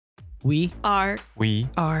We are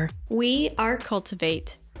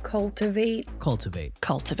cultivate. Cultivate. cultivate. Cultivate.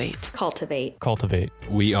 Cultivate. Cultivate.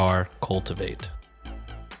 We are cultivate.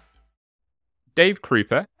 Dave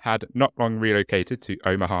Krupa had not long relocated to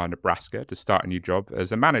Omaha, Nebraska to start a new job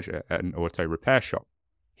as a manager at an auto repair shop.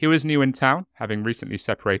 He was new in town, having recently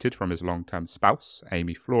separated from his long-term spouse,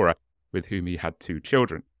 Amy Flora, with whom he had 2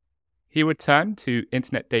 children. He would turn to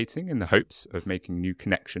internet dating in the hopes of making new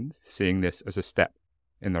connections, seeing this as a step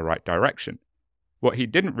in the right direction. What he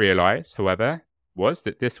didn't realise, however, was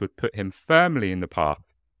that this would put him firmly in the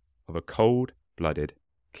path of a cold-blooded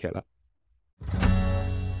killer.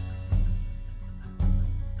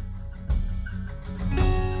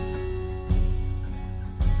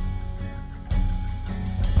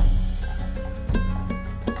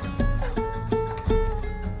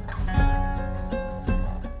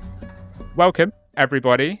 Welcome,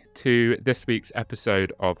 everybody, to this week's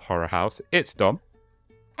episode of Horror House. It's Dom.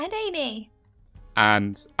 And Amy.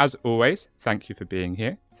 And as always, thank you for being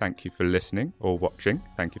here. Thank you for listening or watching.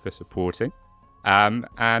 Thank you for supporting.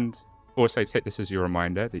 And also take this as your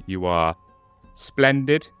reminder that you are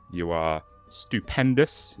splendid, you are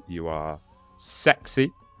stupendous, you are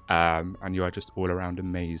sexy, and you are just all around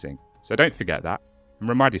amazing. So don't forget that and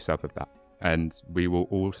remind yourself of that. And we will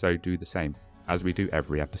also do the same as we do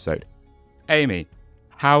every episode. Amy,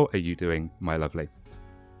 how are you doing, my lovely?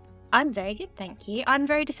 I'm very good, thank you. I'm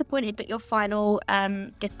very disappointed that your final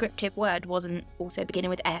descriptive word wasn't also beginning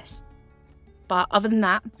with S. But other than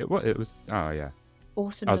that... It was oh, yeah.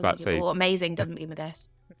 Awesome. I was about to say... Or amazing doesn't begin with S.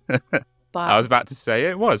 But I was about to say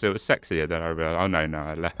it was sexier. Then I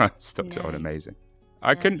realized, I stopped it on amazing.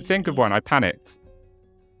 I couldn't think of one. I panicked.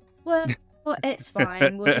 Well, it's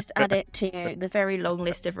fine. We'll just add it to the very long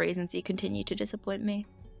list of reasons you continue to disappoint me.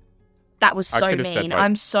 That was so mean.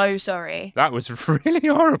 I'm so sorry. That was really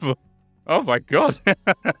horrible. Oh my God.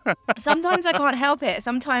 Sometimes I can't help it.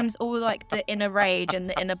 Sometimes all like the inner rage and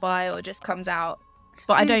the inner bile just comes out.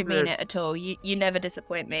 But I don't mean it at all. You never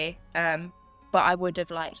disappoint me. But I would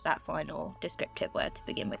have liked that final descriptive word to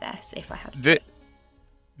begin with S if I had a choice.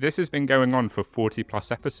 This has been going on for 40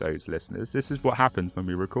 plus episodes, listeners. This is what happens when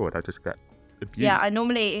we record. I just get abused. Yeah, I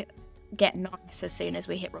normally get nice as soon as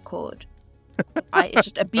we hit record. It's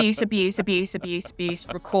just abuse,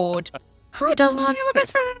 record. I don't want my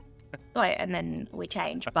best friend. Like, and then we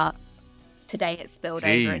change. But today it's spilled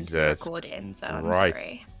over into the recording, so I'm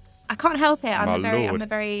sorry. I can't help it. I'm a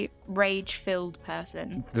very rage-filled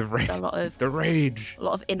person. The rage. A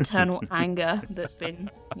lot of internal anger that's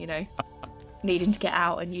been, needing to get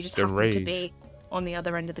out, and you just happen to be on the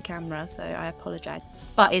other end of the camera. So I apologise.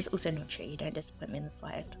 But it's also not true. You don't disappoint me in the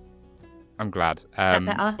slightest. I'm glad.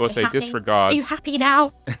 Also, disregard. Are you happy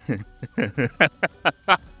now?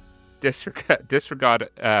 disregard.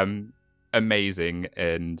 Amazing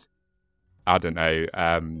and I don't know.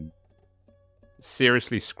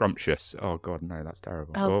 Seriously scrumptious. Oh God, no, that's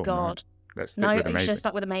terrible. Oh God. No. Let's stick with amazing. It's just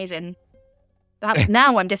stuck with amazing.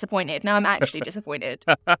 Now I'm disappointed. Now I'm actually disappointed.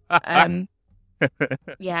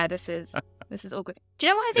 Yeah, this is all good. Do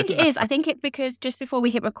you know what I think it is? I think it's because just before we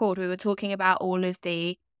hit record, we were talking about all of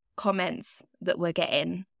the comments that we're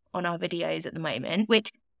getting on our videos at the moment,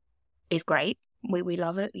 which is great. We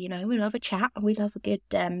love it, we love a chat, we love a good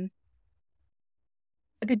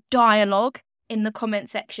dialogue in the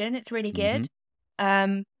comment section. It's really good.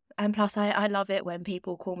 And plus I love it when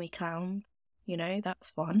people call me clown.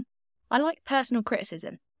 That's fun. I like personal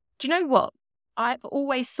criticism. Do you know what? I've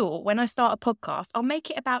always thought when I start a podcast, I'll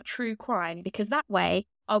make it about true crime because that way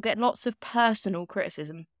I'll get lots of personal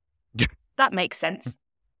criticism. That makes sense.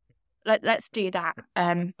 Let's do that.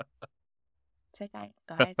 So thanks,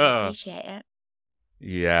 guys. I appreciate it.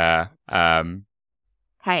 Yeah.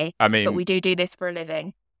 Hey, I mean, but we do this for a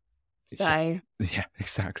living. So yeah,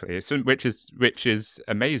 exactly. Which is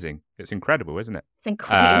amazing. It's incredible, isn't it? It's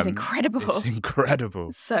incredible. It's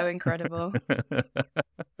incredible. So incredible.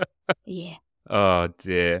 Yeah. Oh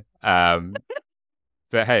dear. But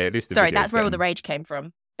hey, at least the sorry, that's where all the rage came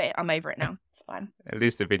from. But I'm over it now. It's fine. At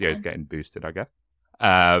least the video's getting boosted, I guess.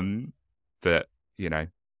 But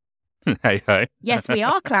hey ho. Yes, we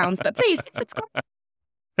are clowns, but please subscribe.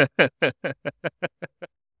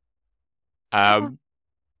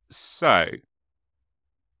 So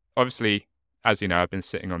obviously, as you know, I've been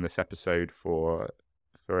sitting on this episode for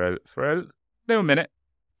a little minute.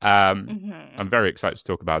 I'm very excited to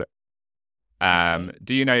talk about it.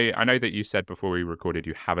 Do you know? I know that you said before we recorded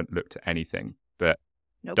you haven't looked at anything, but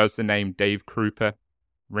does the name Dave Krupa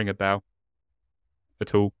ring a bell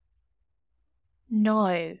at all?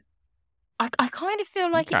 No. I kind of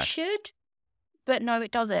feel like it should, but no,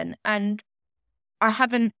 it doesn't. And I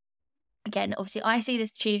haven't again, obviously, I see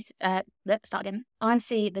this let's start again. I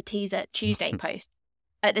see the teaser Tuesday posts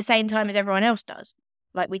at the same time as everyone else does.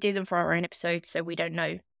 Like, we do them for our own episodes, so we don't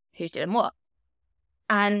know who's doing what.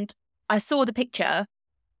 And I saw the picture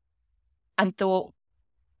and thought,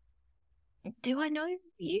 do I know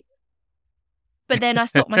you? But then I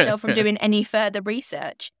stopped myself from doing any further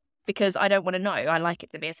research because I don't want to know. I like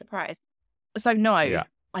it to be a surprise. So no,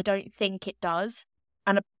 I don't think it does.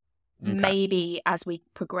 And maybe as we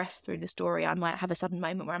progress through the story, I might have a sudden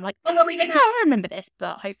moment where I'm like, oh, I remember this.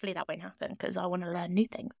 But hopefully that won't happen because I want to learn new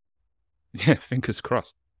things. Yeah, fingers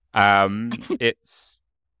crossed. It's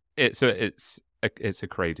a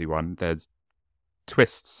crazy one. There's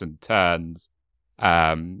twists and turns.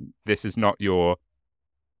 This is not your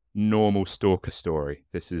normal Stalker story.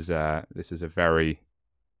 This is a very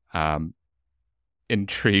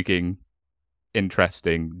intriguing,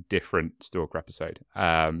 interesting, different Stalker episode.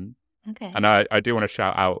 Okay. And I do want to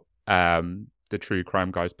shout out the True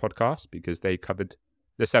Crime Guys podcast because they covered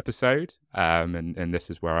this episode, and this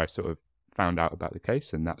is where I sort of found out about the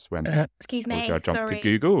case, and that's when excuse me, I jumped to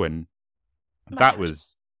Google, and that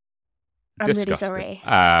was disgusting. I'm really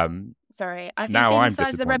sorry. Sorry, I've seen the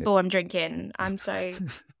size of the Red Bull I'm drinking.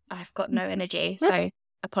 I've got no energy, so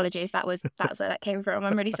apologies. That's where that came from.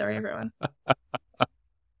 I'm really sorry, everyone.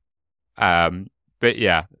 But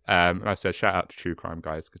yeah, like I said, shout out to True Crime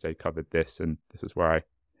Guys because they covered this, and this is where I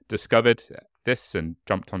discovered this and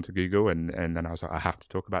jumped onto Google, and then I was like, I have to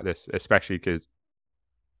talk about this, especially because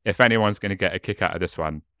if anyone's going to get a kick out of this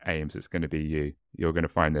one, Ames, it's going to be you. You're going to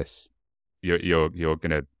find this. You're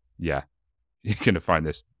going to find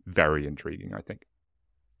this very intriguing, I think.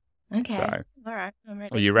 Okay. So, all right. I'm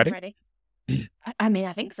ready. Are you ready? I'm ready. I mean,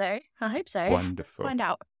 I think so. I hope so. Wonderful. Let's find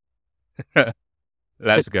out.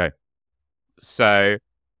 Let's go. So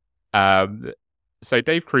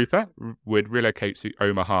Dave Krupa would relocate to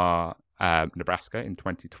Omaha, Nebraska in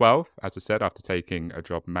 2012, as I said, after taking a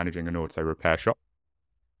job managing an auto repair shop.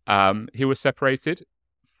 He was separated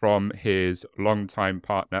from his longtime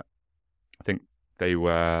partner. I think they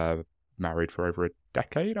were married for over a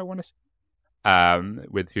decade, I want to say,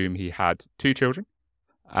 with whom he had 2 children.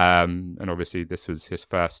 And obviously this was his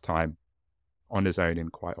first time on his own in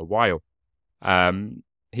quite a while.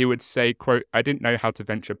 He would say, quote, "I didn't know how to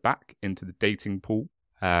venture back into the dating pool.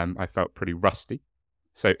 I felt pretty rusty.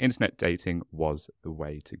 So internet dating was the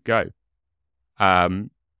way to go."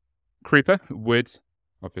 Krupa would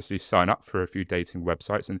obviously sign up for a few dating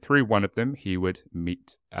websites, and through one of them, he would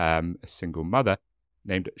meet a single mother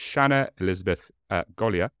named Shanna Elizabeth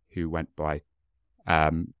Golyer, who went by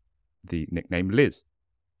the nickname Liz.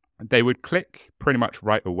 They would click pretty much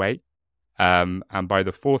right away, and by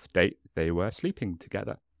the 4th date, they were sleeping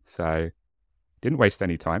together. So, didn't waste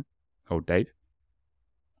any time, old Dave.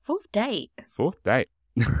 4th date? 4th date.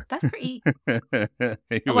 That's pretty...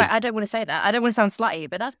 Wait, I don't want to say that. I don't want to sound slutty,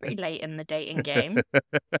 but that's pretty late in the dating game.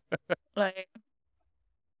 Like...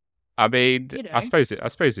 I mean, you know. I suppose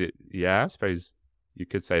you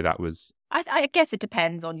could say that was... I guess it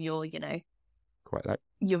depends on your, quite late.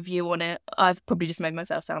 Your view on it. I've probably just made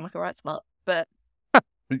myself sound like a right slut, but...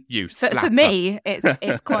 You for me, it's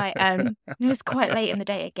quite it's quite late in the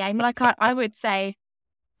dating game. Like I would say,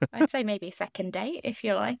 I'd say maybe 2nd date if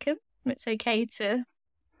you like him. It's okay to.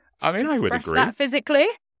 I mean, I would agree that physically.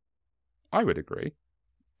 I would agree,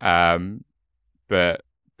 but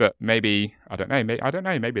maybe I don't know.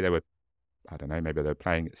 Maybe they were. I don't know. Maybe they were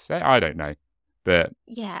playing it safe. I don't know, but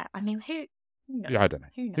yeah. I mean, who knows? Yeah, I don't know.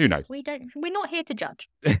 Who knows? We're not here to judge.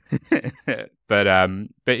 But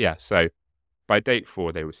yeah. So. By date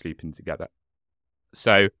 4, they were sleeping together.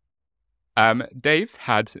 So, Dave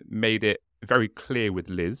had made it very clear with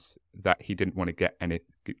Liz that he didn't want to get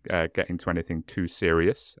into anything too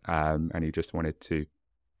serious, and he just wanted to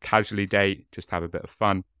casually date, just have a bit of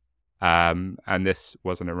fun. And this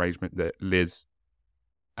was an arrangement that Liz,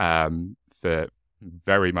 for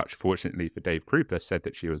very much fortunately for Dave Krupa, said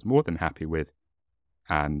that she was more than happy with,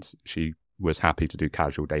 and she was happy to do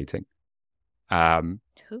casual dating.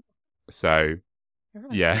 So,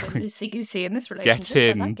 everyone's yeah, loosey-goosey in this relationship. Get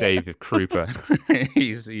in, like David Krupa.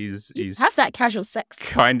 he's have that casual sex.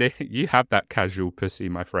 You have that casual pussy,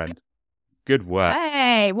 my friend. Good work.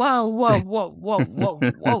 Hey, whoa.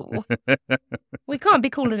 We can't be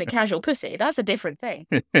calling it casual pussy. That's a different thing.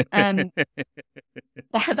 That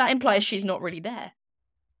implies she's not really there.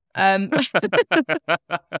 No,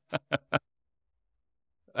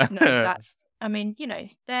 I mean,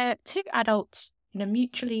 they're 2 adults in a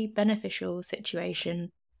mutually beneficial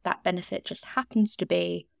situation. That benefit just happens to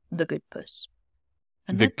be the good puss.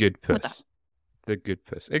 And the good puss. The good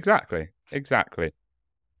puss. Exactly.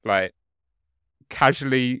 Like,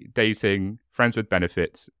 casually dating, friends with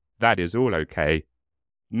benefits, that is all okay.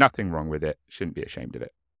 Nothing wrong with it. Shouldn't be ashamed of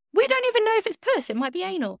it. We don't even know if it's puss. It might be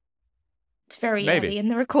anal. It's very early in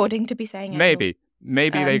the recording to be saying anal.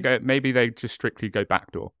 Maybe they just strictly go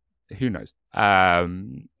backdoor. Who knows?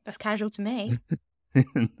 That's casual to me. Oh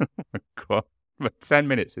my God. We're 10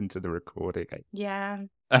 minutes into the recording. Yeah.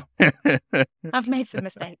 I've made some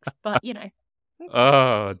mistakes, but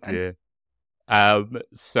Oh dear.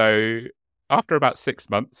 So after about 6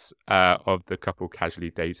 months of the couple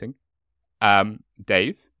casually dating,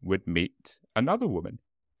 Dave would meet another woman.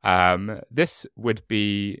 This would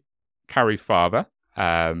be Carrie Farther,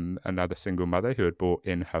 another single mother who had brought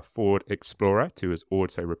in her Ford Explorer to his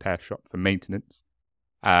auto repair shop for maintenance.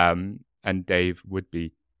 And Dave would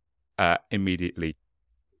be immediately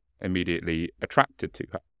attracted to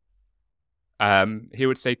her. He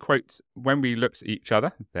would say, quote, "When we looked at each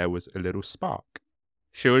other, there was a little spark.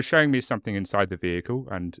 She was showing me something inside the vehicle,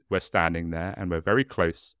 and we're standing there, and we're very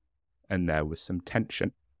close, and there was some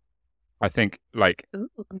tension." I think, like,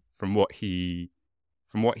 from what he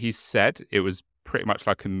said, it was pretty much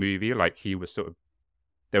like a movie. Like, he was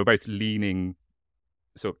they were both leaning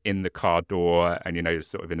sort of in the car door, and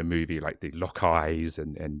sort of in a movie, like they lock eyes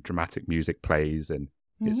and dramatic music plays, and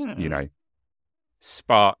it's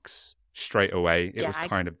sparks straight away. It was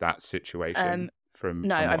kind of that situation.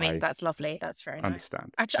 That's lovely. That's very nice.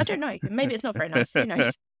 Understand. Actually, I don't know. Maybe it's not very nice. Who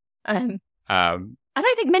knows? I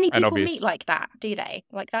don't think many people meet like that, do they?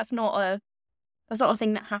 Like, that's not a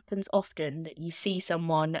thing that happens often, that you see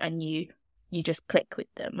someone and you just click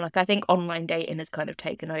with them. Like, I think online dating has kind of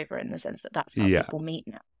taken over in the sense that that's how people meet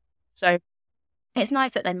now. So it's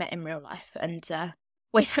nice that they met in real life. And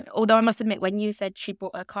although I must admit, when you said she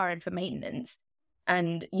brought her car in for maintenance,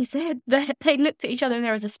 and you said that they looked at each other and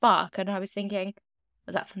there was a spark, and I was thinking,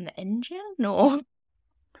 was that from the engine or?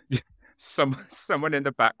 Someone in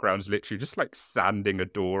the background's literally just like sanding a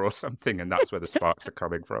door or something, and that's where the sparks are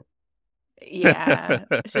coming from. Yeah,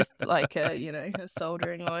 it's just like a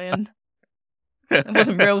soldering iron. It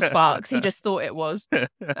wasn't real sparks. He just thought it was.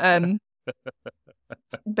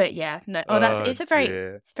 But yeah, no. Oh, it's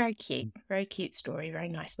very cute story. Very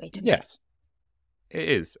nice way to meet. Yes, it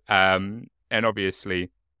is. And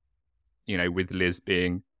obviously, with Liz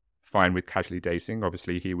being fine with casually dating,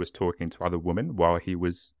 obviously he was talking to other women while he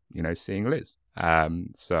was, seeing Liz.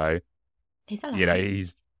 So he's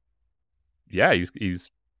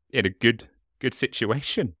in a good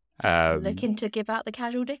situation. Looking to give out the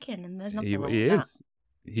casual dicking, and there's nothing wrong with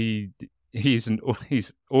that. He's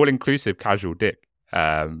all inclusive casual dick.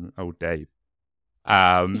 Old Dave.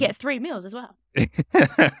 You get 3 meals as well.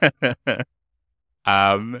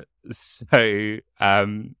 So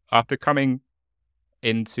after coming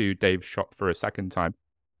into Dave's shop for a second time,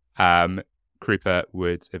 Krupa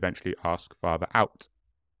would eventually ask Father out.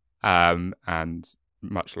 And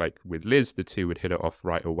much like with Liz, the two would hit it off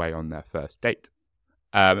right away on their first date.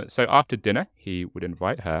 So after dinner, he would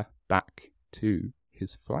invite her back to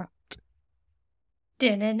his flat.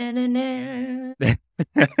 Come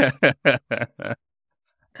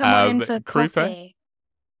on in for coffee.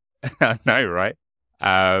 I know, right?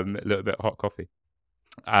 A little bit of hot coffee.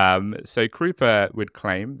 So Krupa would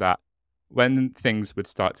claim that when things would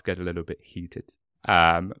start to get a little bit heated,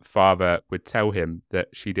 Father would tell him that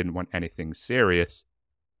she didn't want anything serious.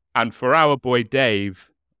 And for our boy Dave,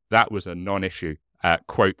 that was a non-issue.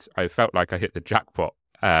 Quote, "I felt like I hit the jackpot,"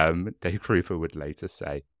 Dave Krupa would later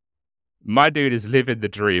say. My dude is living the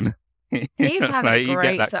dream. He's having a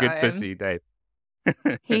great you get that time. Good pussy, Dave.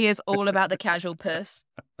 He is all about the casual puss,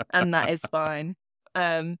 and that is fine.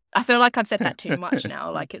 I feel like I've said that too much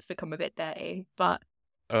now, like it's become a bit dirty. But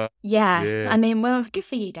yeah, I mean, well, good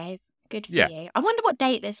for you, Dave. Good for you. I wonder what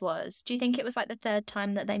date this was. Do you think it was like the third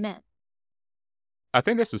time that they met? I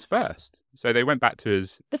think this was first. So they went back to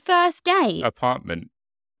his the first date apartment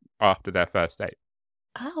after their first date.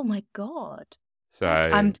 Oh my God. So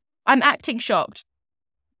I'm acting shocked.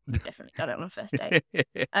 Definitely got it on a first date.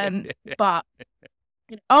 But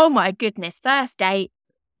oh my goodness, first date.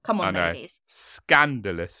 Come on, ladies.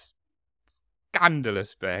 Scandalous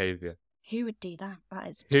behaviour. Who would do that? That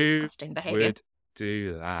is disgusting behaviour. Who would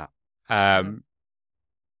do that?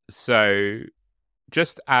 So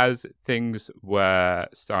just as things were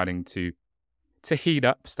starting to heat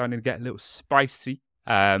up, starting to get a little spicy,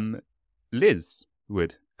 Liz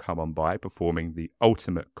would come on by performing the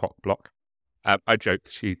ultimate cock block. I joke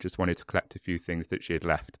she just wanted to collect a few things that she had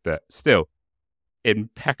left, but still,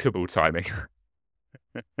 impeccable timing.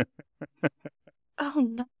 Oh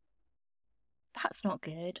no, that's not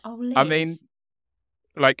good. Oh, Liz. I mean,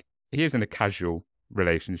 like, he is in a casual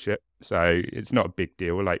relationship, so it's not a big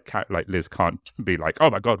deal. Like Liz can't be like, "Oh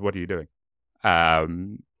my God, what are you doing?"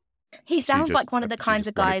 He sounds just- like one of the she kinds just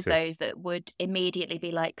of guys, wanted those that would immediately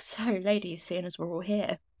be like, "So, ladies, seeing as we're all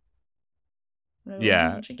here."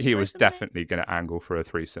 Yeah, Should you he throw was something? definitely going to angle for a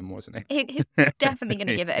threesome, wasn't he? He's definitely going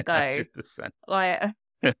to give it a go. 100%. Like,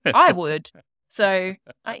 I would. So,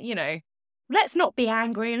 let's not be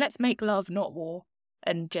angry and let's make love, not war.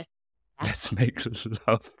 And just. Let's make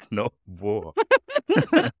love, not war.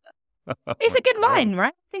 It's a good line,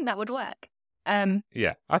 right? I think that would work.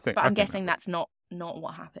 Yeah, I think. But I I'm think guessing that that's not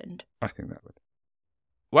what happened. I think that would.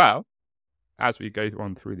 Well, as we go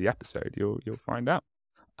on through the episode, you'll find out.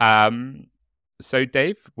 So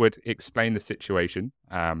Dave would explain the situation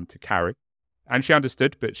to Carrie, and she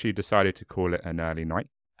understood, but she decided to call it an early night.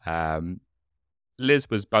 Liz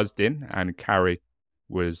was buzzed in, and Carrie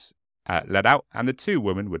was let out, and the two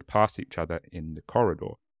women would pass each other in the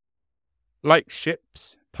corridor. Like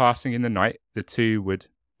ships passing in the night, the two would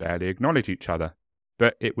barely acknowledge each other,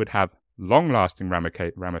 but it would have long-lasting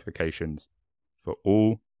ramifications for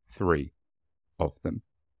all three of them.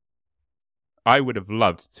 I would have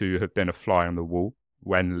loved to have been a fly on the wall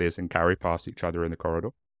when Liz and Carrie passed each other in the corridor.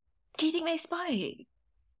 Do you think they spoke?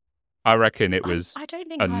 I reckon it was I don't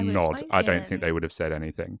think a I would have nod. I don't think spoken. they would have said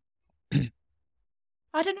anything.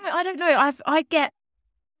 I don't know. I get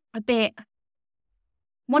a bit.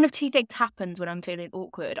 One of two things happens when I'm feeling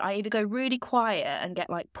awkward. I either go really quiet and get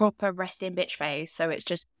like proper resting bitch face, so it's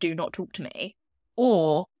just do not talk to me,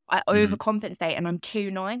 or I overcompensate and I'm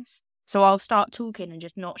too nice, so I'll start talking and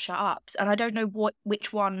just not shut up. And I don't know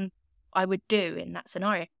which one I would do in that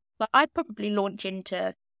scenario. Like I'd probably launch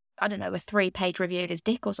into, I don't know, a 3-page review of his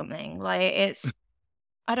dick or something. Like it's,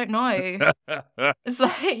 I don't know. It's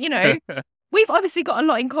like, we've obviously got a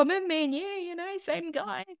lot in common, me and you, same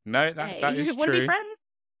guy. No, that is Want to be true. friends?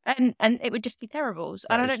 And it would just be terrible.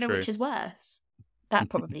 And I That is don't know which true. is worse. That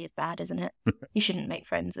probably is bad, isn't it? You shouldn't make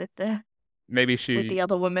friends with the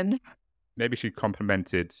other woman. Maybe she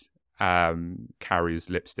complimented Carrie's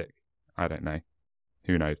lipstick. I don't know.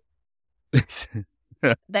 Who knows?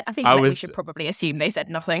 I think we should probably assume they said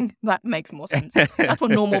nothing. That makes more sense. That's what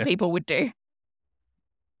normal people would do.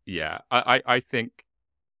 Yeah, I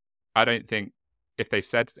don't think if they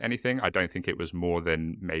said anything, I don't think it was more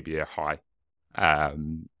than maybe a hi.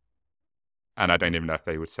 And I don't even know if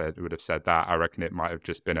they would have said that. I reckon it might have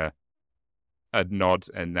just been a nod,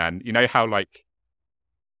 and then you know how like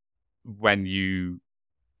when you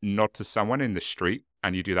nod to someone in the street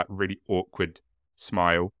and you do that really awkward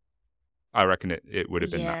smile. I reckon it would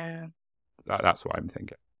have been that. That's what I'm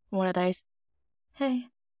thinking. One of those. Hey.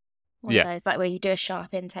 One of those, like where you do a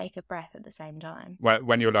sharp intake of breath at the same time.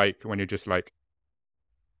 When you're just like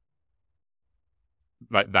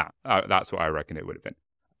that. That's what I reckon it would have been.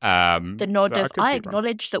 The nod of I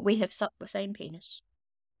acknowledge that we have sucked the same penis.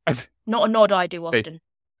 Not a nod I do often.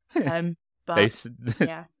 But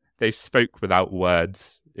they spoke without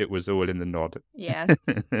words. It was all in the nod. Yeah,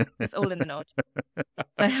 it's all in the nod.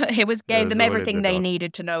 Gave them everything they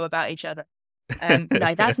needed to know about each other.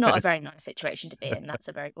 No, that's not a very nice situation to be in. That's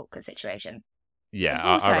a very awkward situation. Yeah.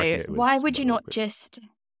 Also, why would you not just?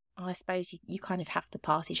 I suppose you kind of have to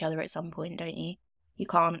pass each other at some point, don't you? You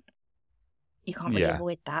can't really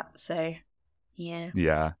avoid that. So, yeah.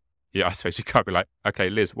 Yeah. I suppose you can't be like, okay,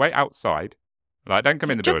 Liz, wait outside. Like, don't come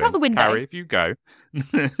in the Jump building. out the window. Carrie, if you go.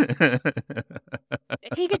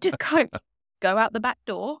 If you could just go out the back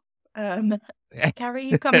door. Carrie,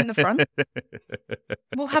 you come in the front.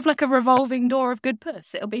 We'll have like a revolving door of good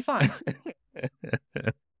puss. It'll be fine.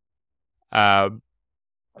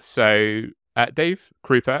 So Dave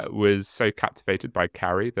Krupa was so captivated by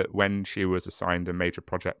Carrie that when she was assigned a major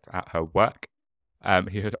project at her work,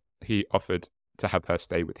 he offered to have her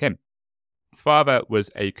stay with him. Father was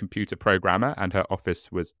a computer programmer, and her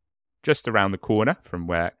office was just around the corner from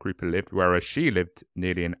where Krupa lived, whereas she lived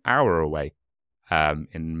nearly an hour away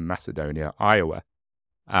in Macedonia, Iowa.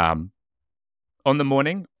 On the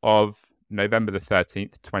morning of November the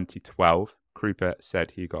 13th, 2012, Krupa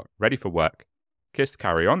said he got ready for work, kissed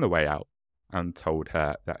Carrie on the way out, and told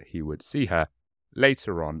her that he would see her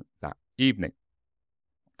later on that evening.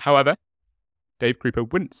 However, Dave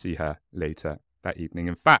Krupa wouldn't see her later that evening.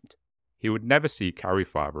 In fact, he would never see Carrie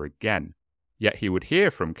Farver again, yet he would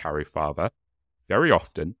hear from Carrie Farver very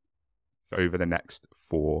often over the next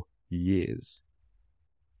 4 years.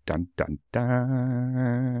 Dun, dun,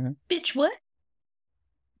 dun. Bitch, what?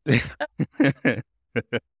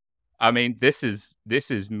 I mean, this is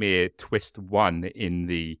mere twist one in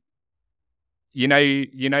the you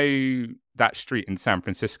know that street in San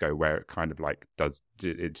Francisco where it kind of like does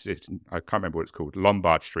it's I can't remember what it's called,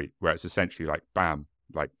 Lombard Street, where it's essentially like bam,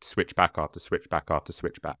 like switchback after switchback after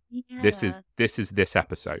switchback. Yeah. This is this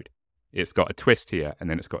episode. It's got a twist here, and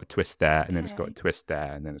then it's got a twist there, and then it's got a twist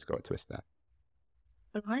there, and then it's got a twist there.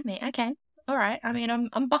 Blimey. Okay. All right. I mean,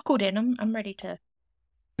 I'm buckled in. I'm ready to.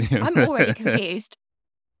 I'm already confused.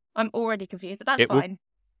 But that's fine.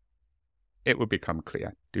 It will become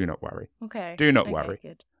clear. Do not worry. Okay. Do not worry.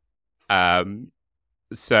 Good.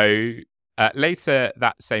 So later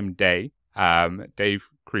that same day, Dave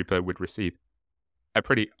Creeper would receive a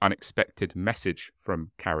pretty unexpected message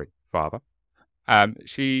from Carrie, father.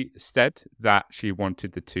 She said that she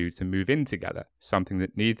wanted the two to move in together, something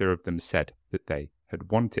that neither of them said that they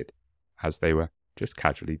had wanted, as they were just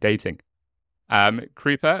casually dating.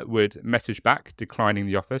 Creeper would message back, declining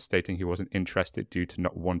the offer, stating he wasn't interested due to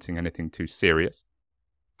not wanting anything too serious.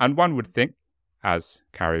 And one would think, as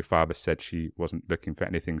Carrie father said she wasn't looking for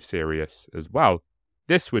anything serious as well,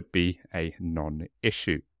 this would be a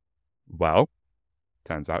non-issue. Well,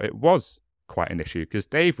 turns out it was quite an issue, because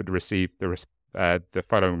Dave would receive the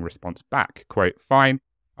following response back, quote, "Fine,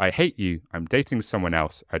 I hate you, I'm dating someone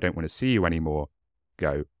else, I don't want to see you anymore,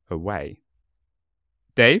 go away."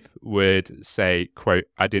 Dave would say, quote,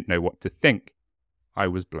 "I didn't know what to think, I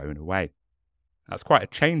was blown away." That's quite a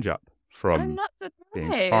change up from I'm not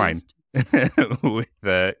being fine surprised. with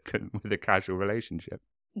a casual relationship.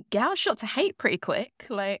 Gal shot to hate pretty quick.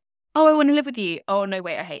 Like, oh, I want to live with you. Oh, no,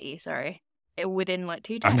 wait, I hate you. Sorry. Within like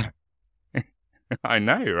 2 days. I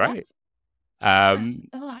know, right?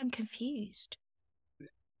 I'm confused.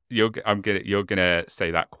 You're gonna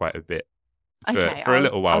say that quite a bit Okay, for a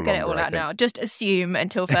little while. I'll get longer, it all out now. Just assume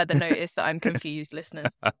until further notice that I'm confused,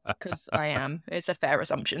 listeners, because I am. It's a fair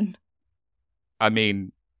assumption. I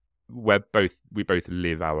mean, we both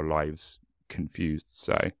live our lives confused,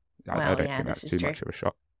 so I don't think that's too much of a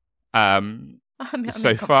shock. I'm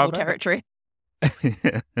so in far territory.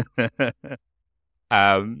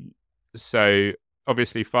 So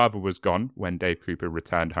obviously father was gone when Dave Creeper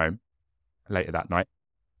returned home later that night.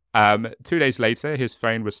 2 days later, his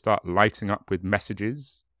phone would start lighting up with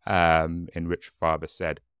messages in which father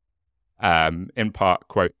said, in part,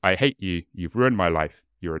 quote, "I hate you, you've ruined my life,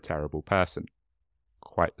 you're a terrible person."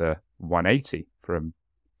 Quite the 180 from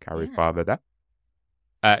Carrie father there.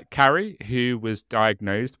 Carrie, who was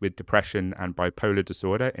diagnosed with depression and bipolar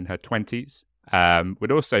disorder in her 20s,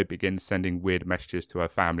 would also begin sending weird messages to her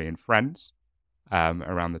family and friends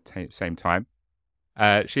around the same time.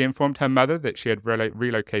 She informed her mother that she had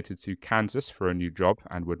relocated to Kansas for a new job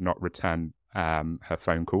and would not return her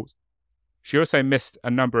phone calls. She also missed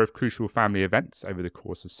a number of crucial family events over the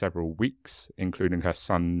course of several weeks, including her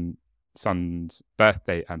son's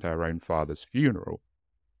birthday and her own father's funeral.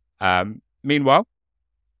 Meanwhile,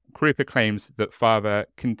 Creeper claims that father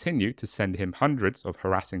continued to send him hundreds of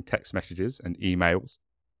harassing text messages and emails.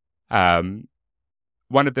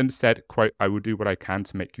 One of them said, quote, "I will do what I can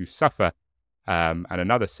to make you suffer." And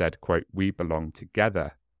another said, quote, "We belong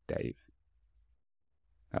together, Dave."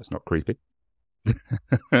 That's not creepy.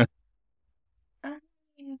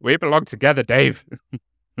 We belong together, Dave.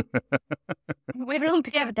 We belong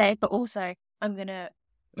together, Dave, but also I'm going to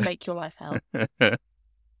make your life hell.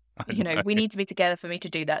 We need to be together for me to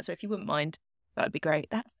do that. So if you wouldn't mind, that would be great.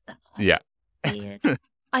 That's yeah. Weird.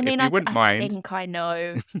 I mean, I think I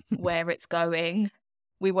know where it's going.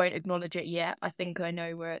 We won't acknowledge it yet. I think I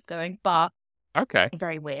know where it's going, but okay,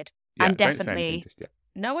 very weird. Yeah, and definitely, don't say anything just yet.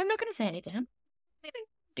 No, I'm not going to say anything. I'm not going to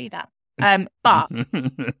do that.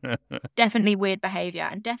 But definitely weird behaviour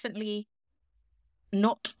and definitely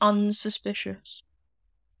not unsuspicious.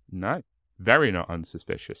 No, very not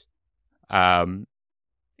unsuspicious.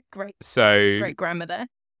 Great. So great grammar there.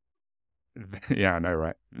 Yeah, I know,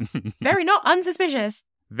 right? Very not unsuspicious.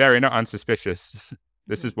 Very not unsuspicious.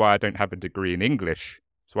 This is why I don't have a degree in English.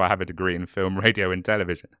 That's why I have a degree in film, radio, and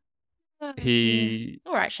television. All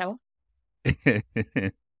right, Cheryl.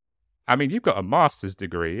 I mean, you've got a master's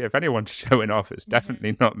degree. If anyone's showing off, it's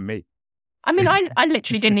definitely not me. I mean, I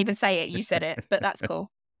literally didn't even say it. You said it, but that's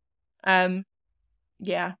cool.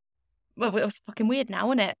 Yeah. Well, it was fucking weird now,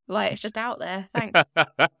 isn't it? Like, it's just out there. Thanks.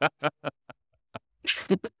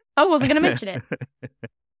 I wasn't going to mention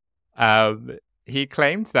it. He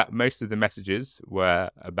claimed that most of the messages were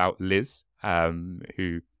about Liz,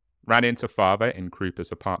 who ran into father in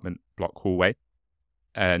Creeper's apartment block hallway.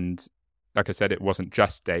 And like I said, it wasn't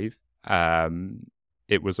just Dave.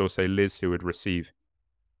 It was also Liz who would receive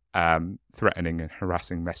threatening and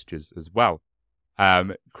harassing messages as well.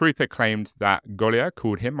 Creeper claimed that Golyer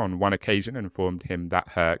called him on one occasion and informed him that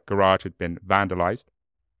her garage had been vandalized.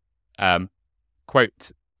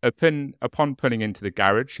 quote, upon pulling into the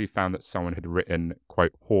garage, she found that someone had written,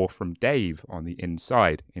 quote, "Whore from Dave" on the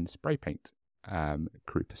inside in spray paint,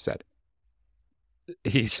 Krupa said.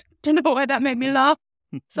 Don't know why that made me laugh.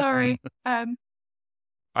 Sorry. I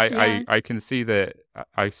can see that.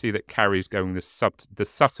 I see that Carrie's going the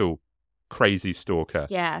subtle, crazy stalker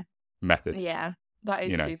method. Yeah, that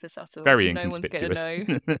is super subtle. Very no inconspicuous. one's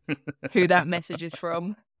going to know who that message is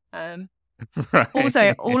from. Right.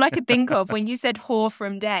 Also, all I could think of when you said "whore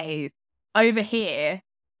from Dave," over here,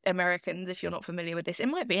 Americans, if you're not familiar with this, it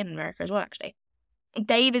might be in America as well, actually.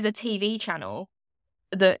 Dave is a TV channel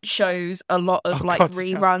that shows a lot of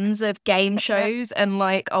reruns of game shows and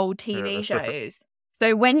like old TV shows.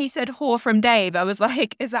 So when you said "whore from Dave," I was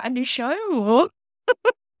like, is that a new show?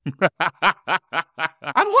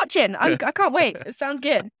 I'm watching. I can't wait. It sounds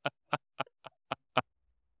good.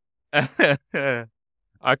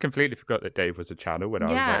 I completely forgot that Dave was a channel when I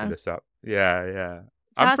was writing this up. Yeah.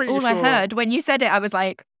 That's all I heard. When you said it, I was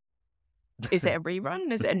like, is it a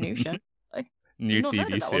rerun? Is it a new show? Like, new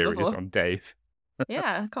TV series on Dave.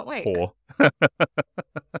 Yeah, can't wait. Whore.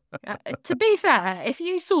 To be fair, if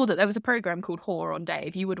you saw that there was a program called Whore on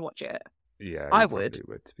Dave, you would watch it. Yeah, I would.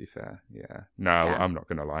 To be fair, yeah. No, I'm not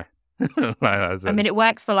going to lie. I mean, it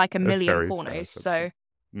works for like a million pornos, so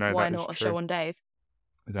why not true. A show on Dave?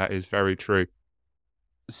 That is very true.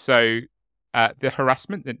 So, the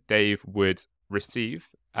harassment that Dave would receive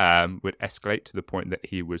would escalate to the point that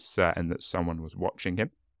he was certain that someone was watching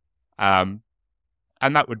him. And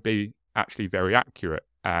that would be actually very accurate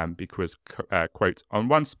because, quote, "On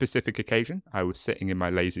one specific occasion, I was sitting in my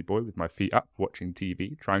lazy boy with my feet up, watching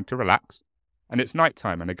TV, trying to relax, and it's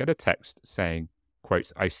nighttime, and I get a text saying,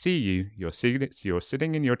 quote, 'I see you, you're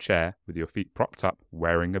sitting in your chair with your feet propped up,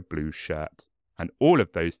 wearing a blue shirt.' And all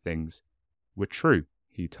of those things were true,"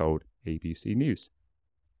 he told ABC News.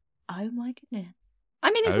 Oh my goodness.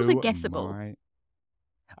 I mean, it's also guessable.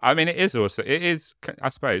 I mean, it is, I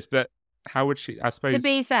suppose, but how would she, I suppose... To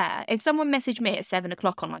be fair, if someone messaged me at 7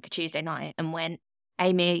 o'clock on like a Tuesday night and went,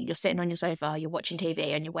 "Amy, you're sitting on your sofa, you're watching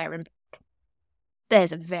TV and you're wearing black,"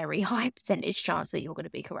 there's a very high percentage chance that you're going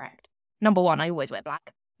to be correct. Number one, I always wear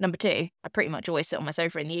black. Number two, I pretty much always sit on my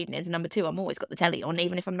sofa in the evenings. Number two, I'm always got the telly on,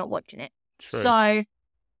 even if I'm not watching it. True. So,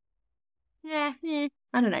 yeah, I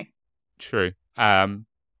don't know. True.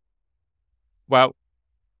 Well,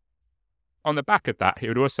 on the back of that, he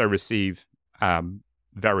would also receive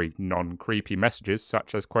very non-creepy messages,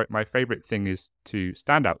 such as, quote, "My favourite thing is to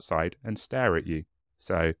stand outside and stare at you."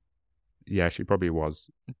 So, yeah, she probably was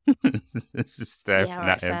just staring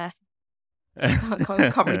at him.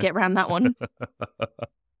 Can't really get around that one.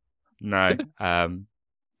 No.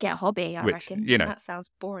 Get a hobby, I reckon. You know, that sounds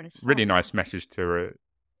boring as fuck. Really nice message to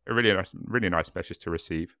a really nice message to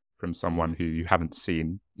receive from someone who you haven't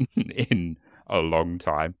seen in a long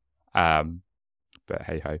time. But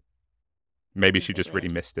hey ho, maybe she just really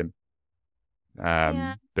missed him.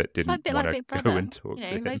 But didn't want to go and talk to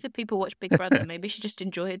him. Loads of people watch Big Brother. Maybe she just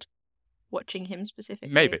enjoyed watching him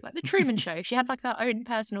specifically. Maybe. Like the Truman Show. She had like her own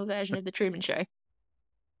personal version of the Truman Show.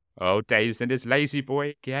 Oh, Dave's and his lazy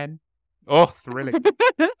boy again. Oh, thrilling.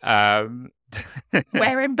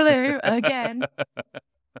 Wearing blue again.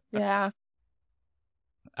 Yeah.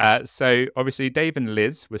 So obviously Dave and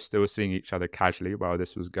Liz were still seeing each other casually while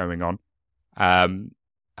this was going on.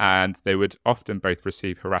 And they would often both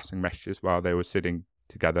receive harassing messages while they were sitting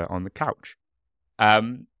together on the couch.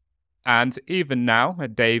 And even now,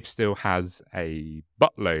 Dave still has a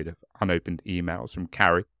buttload of unopened emails from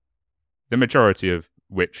Carrie, the majority of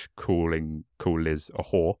which call Liz a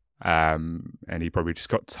whore. And he probably just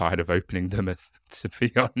got tired of opening them, to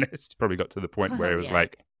be honest. Probably got to the point where it was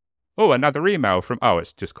like, oh, another email from,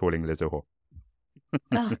 it's just calling Liz a whore.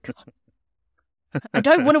 Oh, God. I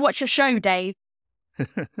don't want to watch your show, Dave.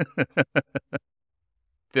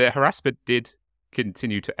 The harassment did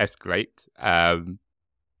continue to escalate,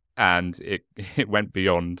 and it went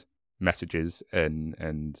beyond messages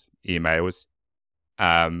and emails,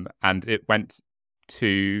 and it went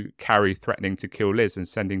to Carrie threatening to kill Liz and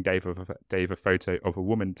sending Dave a photo of a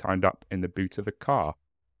woman tied up in the boot of a car.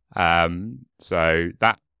 So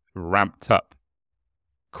that ramped up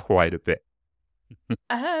quite a bit.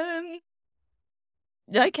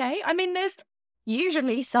 Okay. I mean, there's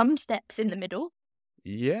usually some steps in the middle.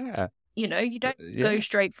 Yeah. You know, you don't go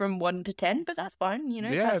straight from 1 to 10, but that's fine. You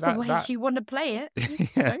know, that's the way you want to play it.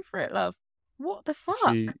 Go for it, love. What the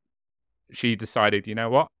fuck? She decided, you know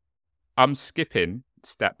what? I'm skipping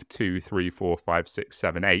step 2, 3, 4, 5, 6,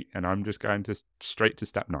 7, 8, and I'm just going straight to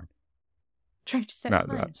step 9. Straight to step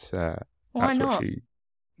 9? Why not?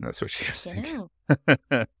 That's what she was thinking.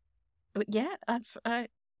 Yeah,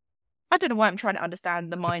 I don't know why I'm trying to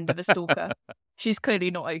understand the mind of a stalker. She's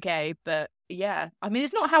clearly not okay, but yeah. I mean,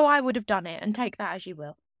 it's not how I would have done it, and take that as you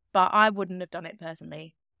will. But I wouldn't have done it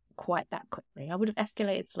personally quite that quickly. I would have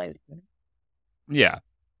escalated slowly. Yeah.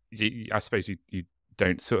 I suppose you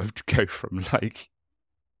don't sort of go from like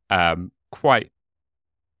quite,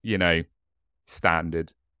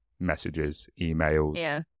 standard messages,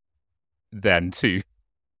 emails, then to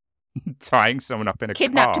tying someone up in a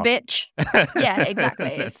kidnapped car. a bitch. Yeah,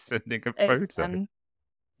 exactly. It's sending a photo.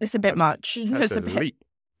 It's a bit much. That's It's a bit leap.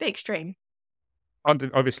 extreme.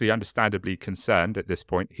 Obviously, understandably concerned at this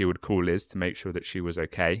point, he would call Liz to make sure that she was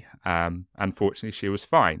okay. Unfortunately, she was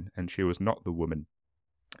fine, and she was not the woman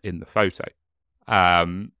in the photo.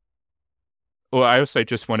 Well, I also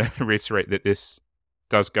just want to reiterate that this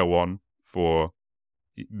does go on for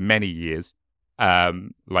many years,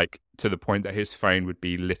 like to the point that his phone would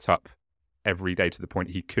be lit up every day to the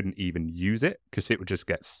point he couldn't even use it because it would just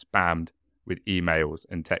get spammed with emails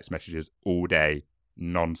and text messages all day,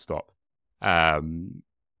 non-stop. And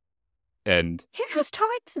who has time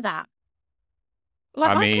for that?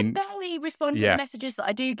 Like, I can barely respond to the messages that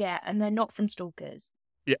I do get, and they're not from stalkers.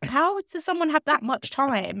 Yeah. How does someone have that much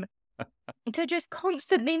time to just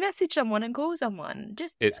constantly message someone and call someone?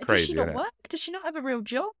 It's crazy. Does she not work? Does she not have a real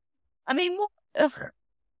job? I mean, what? Ugh.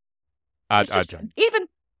 Even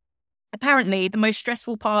apparently, the most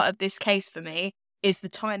stressful part of this case for me is the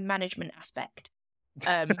time management aspect.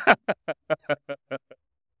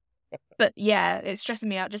 But yeah, it's stressing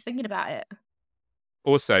me out just thinking about it.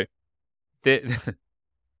 Also,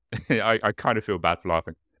 I kind of feel bad for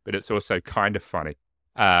laughing, but it's also kind of funny.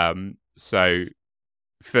 So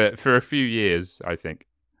for a few years, I think,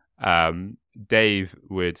 Dave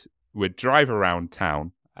would drive around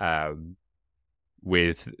town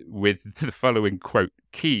with the following quote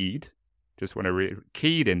keyed. Just want to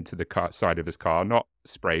keyed into the side of his car, not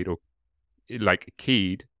sprayed or like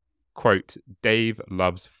keyed. Quote: Dave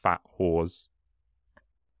loves fat whores.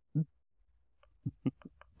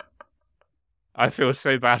 I feel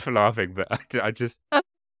so bad for laughing, but I just. Oh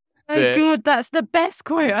my God, that's the best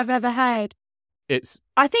quote I've ever had.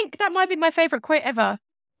 I think that might be my favourite quote ever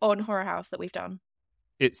on Horror House that we've done.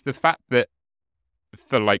 It's the fact that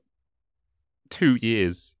for like 2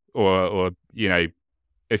 years or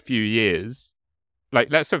a few years, like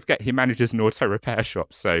let's not forget he manages an auto repair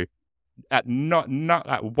shop, so not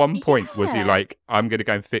at one point was he like, I'm gonna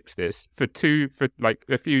go and fix this. For like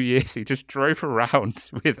a few years he just drove around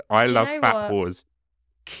with I love fat whores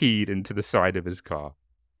keyed into the side of his car.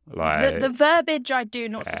 Like the verbiage I do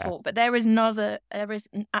not support, but there is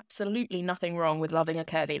absolutely nothing wrong with loving a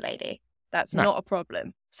curvy lady. That's not a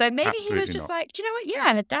problem. So maybe absolutely he was just like, do you know what?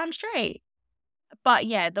 Yeah, damn straight. But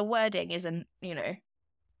yeah, the wording isn't ideal.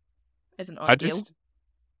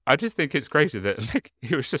 I just think it's crazy that like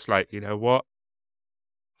he was just like, you know what?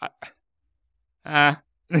 And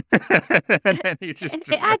then he just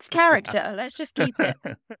it adds character. Let's just keep it.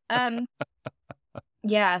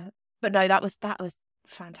 Yeah, but no, that was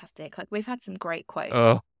fantastic. Like we've had some great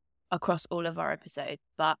quotes across all of our episodes,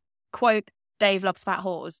 but quote Dave loves fat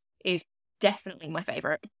whores is definitely my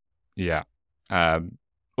favorite. Yeah.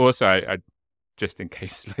 Also, I just in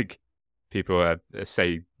case like people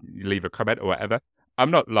say leave a comment or whatever, I'm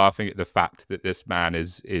not laughing at the fact that this man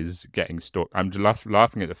is getting stalked. I'm just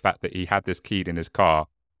laughing at the fact that he had this keyed in his car,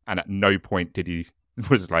 and at no point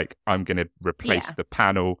was like, I'm going to replace the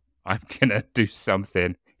panel. I'm going to do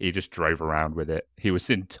something. He just drove around with it. He was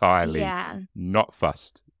entirely not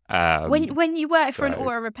fussed. When you work for an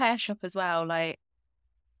auto repair shop as well, like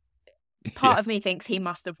part of me thinks he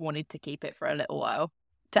must have wanted to keep it for a little while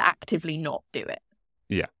to actively not do it.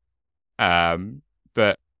 Yeah.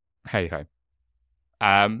 But hey ho.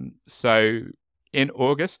 So in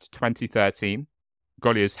August 2013,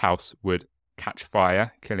 Golyer's house would catch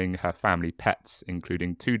fire, killing her family pets,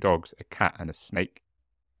 including 2 dogs, a cat, and a snake.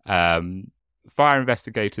 Fire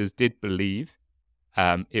investigators did believe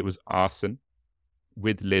it was arson,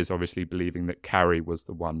 with Liz obviously believing that Carrie was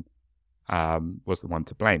the one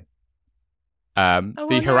to blame.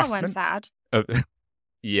 The harassment. Now I'm sad.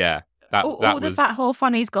 Yeah, all the fat whole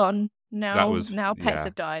funny's gone. Now pets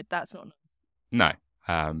have died. That's not nice.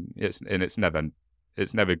 No, it's never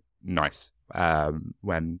nice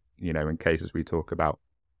when in cases we talk about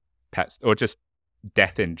pets or just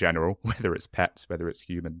death in general, whether it's pets, whether it's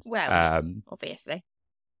humans. Well, obviously,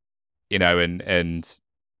 and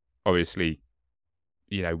obviously,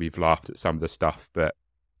 we've laughed at some of the stuff, but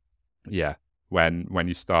yeah, when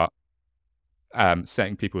you start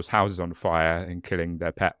setting people's houses on fire and killing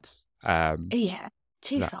their pets,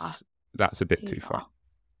 too far. That's a bit too far.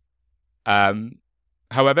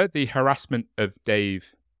 However, the harassment of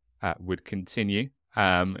Dave would continue.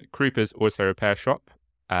 Krupa's auto repair shop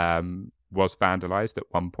was vandalized at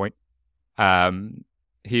one point.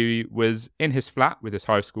 He was in his flat with his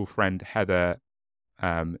high school friend Heather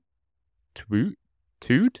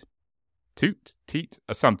Teet,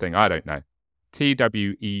 or something, I don't know. Tweddt.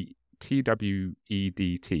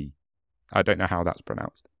 I don't know how that's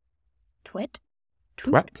pronounced. Twit?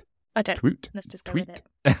 I don't. Tweet. Let's just go Tweet. with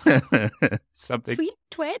it. Something.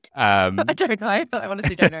 Twit? I don't know. I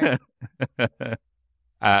honestly don't know.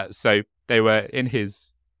 So they were in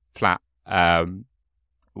his flat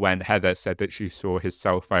when Heather said that she saw his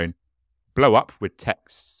cell phone blow up with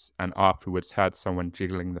texts and afterwards heard someone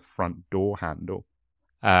jiggling the front door handle.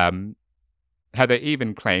 Heather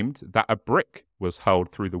even claimed that a brick was hurled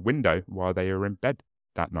through the window while they were in bed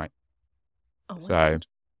that night. Oh, so God.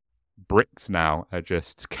 bricks now are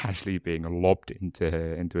just casually being lobbed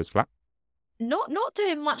into his flat. Not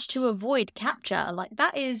doing much to avoid capture. Like,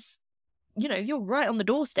 that is, you're right on the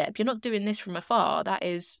doorstep. You're not doing this from afar. That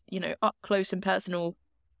is, up close and personal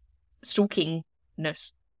stalkingness.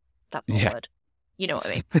 That's not a word. You know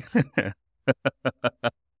what I mean?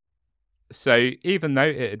 So even though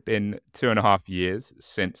it had been 2.5 years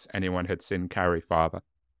since anyone had seen Carrie Farber,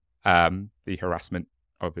 the harassment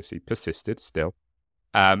obviously persisted still.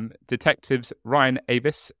 Detectives Ryan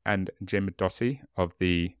Avis and Jim Doty of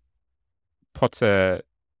the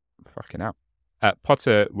Potawatomi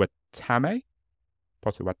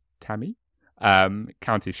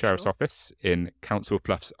County Sheriff's Office in Council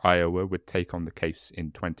Bluffs, Iowa, would take on the case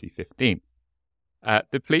in 2015.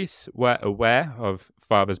 The police were aware of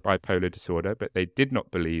Farber's bipolar disorder, but they did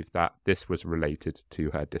not believe that this was related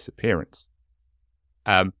to her disappearance.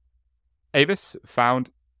 Avis found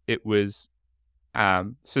it was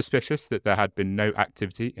suspicious that there had been no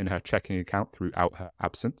activity in her checking account throughout her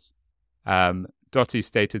absence. Doty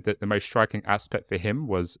stated that the most striking aspect for him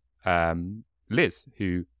was Liz,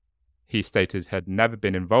 who he stated had never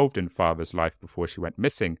been involved in Farber's life before she went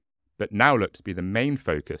missing, but now looked to be the main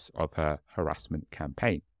focus of her harassment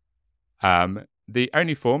campaign. The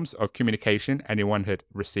only forms of communication anyone had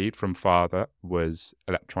received from Farber was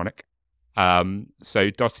electronic. So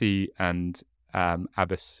Doty and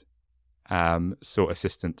Abbas sought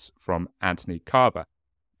assistance from Anthony Carver,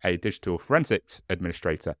 a digital forensics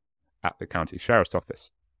administrator at the county sheriff's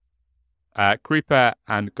office. Krupa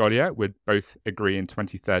and Golyer would both agree in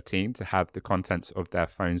 2013 to have the contents of their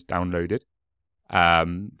phones downloaded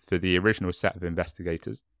for the original set of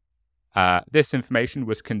investigators. This information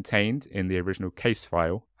was contained in the original case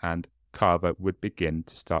file, and Carver would begin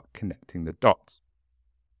to start connecting the dots.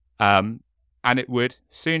 And it would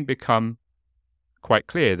soon become quite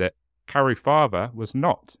clear that Carrie Farber was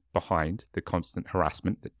not behind the constant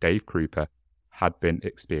harassment that Dave Krupa had been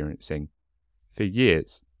experiencing for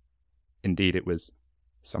years. Indeed, it was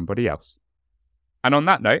somebody else. And on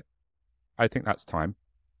that note, I think that's time.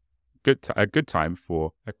 A good time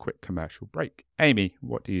for a quick commercial break. Amy,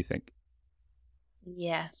 what do you think?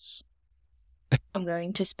 Yes. I'm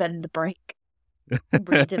going to spend the break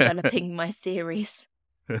redeveloping my theories.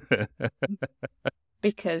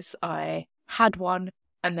 Because I had one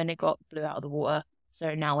and then it got blew out of the water.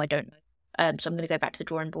 So now I don't know. So I'm going to go back to the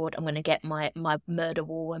drawing board. I'm going to get my murder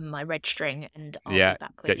wall and my red string, and I'll be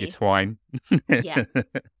back with get you. your twine. Yeah,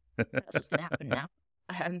 that's what's going to happen now.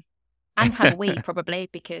 And have a wee, probably,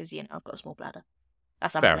 because, I've got a small bladder.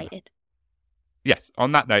 That's unrelated. Yes,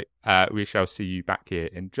 on that note, we shall see you back here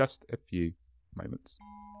in just a few moments.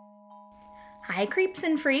 Hi, creeps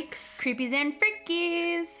and freaks. Creepies and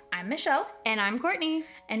freakies. I'm Michelle. And I'm Courtney.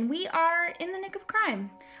 And we are In the Nick of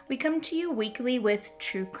Crime. We come to you weekly with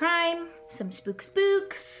true crime, some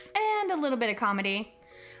spooks, and a little bit of comedy.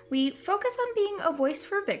 We focus on being a voice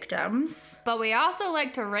for victims, but we also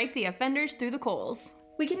like to rake the offenders through the coals.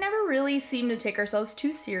 We can never really seem to take ourselves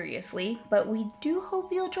too seriously, but we do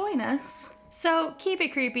hope you'll join us. So keep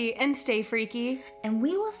it creepy and stay freaky. And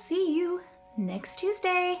we will see you next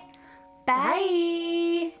Tuesday.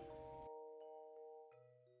 Bye!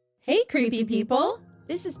 Hey, creepy people!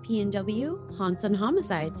 This is P&W Haunts and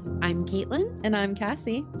Homicides. I'm Caitlin. And I'm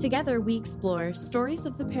Cassie. Together, we explore stories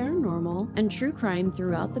of the paranormal and true crime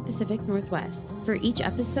throughout the Pacific Northwest. For each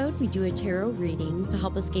episode, we do a tarot reading to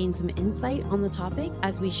help us gain some insight on the topic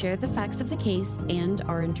as we share the facts of the case and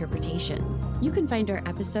our interpretations. You can find our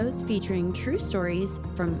episodes featuring true stories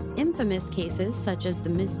from infamous cases such as the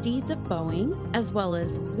misdeeds of Boeing, as well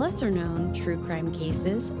as lesser-known true crime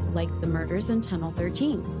cases like the murders in Tunnel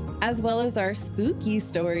 13. As well as our spooky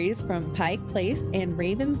stories from Pike Place and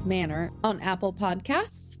Raven's Manor on Apple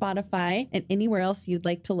Podcasts, Spotify, and anywhere else you'd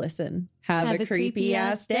like to listen. Have a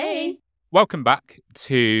creepy-ass day. welcome back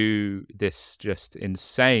to this just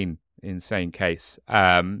insane case.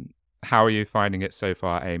 How are you finding it so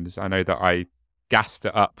far, Ames? I know that I gassed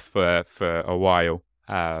it up for a while.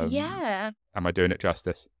 Yeah. Am I doing it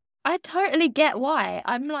justice? I totally get why.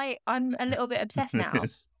 I'm a little bit obsessed now.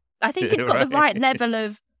 I think you've got the right level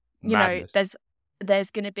of, Madness.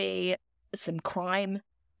 there's going to be some crime,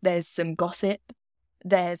 there's some gossip,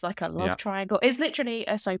 there's like a love triangle. It's literally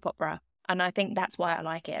a soap opera, and I think that's why I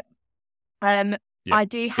like it. I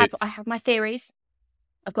have my theories.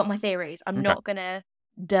 I've got my theories. I'm not going to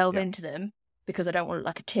delve into them because I don't want to look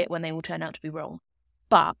like a tit when they all turn out to be wrong.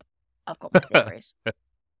 But I've got my theories.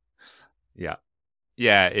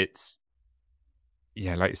 It's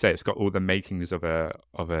like you say, it's got all the makings of a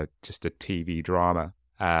just a TV drama.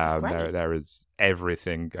 There is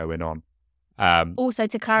everything going on. Also,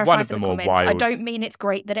 to clarify for the comments, I wild... don't mean it's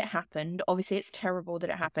great that it happened. Obviously, it's terrible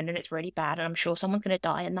that it happened and it's really bad, and I'm sure someone's going to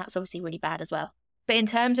die, and that's obviously really bad as well. But in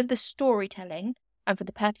terms of the storytelling and for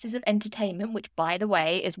the purposes of entertainment, which, by the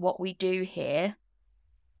way, is what we do here,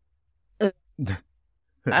 this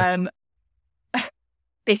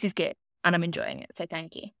is good, and I'm enjoying it, so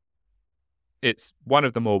thank you. It's one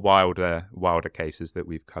of the more wilder cases that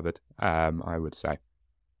we've covered, I would say.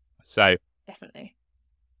 So definitely.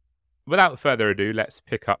 Without further ado, let's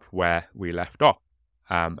pick up where we left off.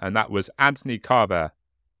 And that was Anthony Carver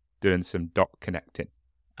doing some dot connecting.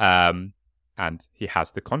 And he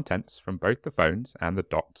has the contents from both the phones, and the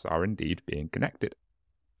dots are indeed being connected.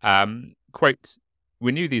 Quote,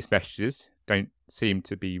 "We knew these messages don't seem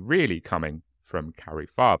to be really coming from Carrie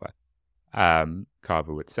Farber,"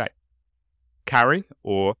 Carver would say. Carrie,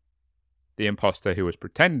 or the imposter who was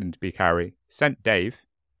pretending to be Carrie, sent Dave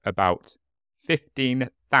about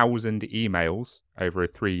 15,000 emails over a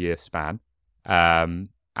 3-year span, and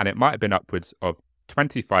it might have been upwards of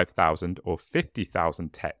 25,000 or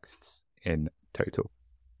 50,000 texts in total.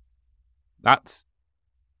 That's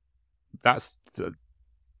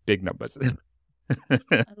big numbers.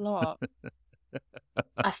 That's a lot.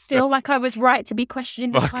 I feel like I was right to be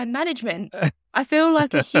questioning the time management. I feel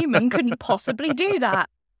like a human couldn't possibly do that.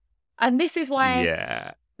 And this is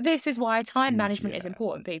why time management is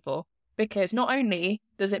important, people. Because not only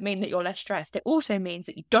does it mean that you're less stressed, it also means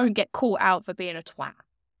that you don't get caught out for being a twat.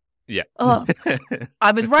 Yeah. Oh,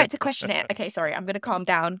 I was right to question it. Okay, sorry, I'm going to calm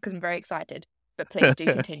down because I'm very excited. But please do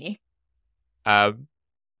continue.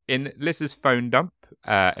 In Liz's phone dump,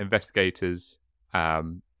 investigators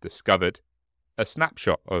discovered a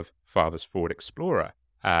snapshot of Farber's Ford Explorer,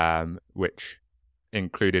 which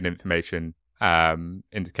included information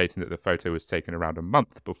indicating that the photo was taken around a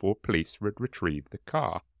month before police would retrieve the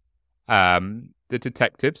car. The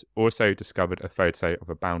detectives also discovered a photo of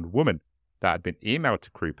a bound woman that had been emailed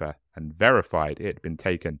to Krupa and verified it had been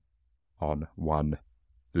taken on one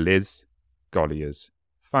Liz Golyer's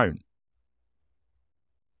phone.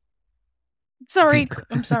 Sorry,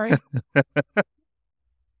 I'm sorry.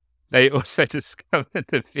 They also discovered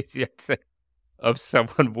a video of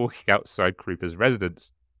someone walking outside Krupa's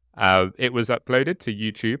residence. It was uploaded to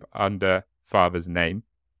YouTube under Farber's name.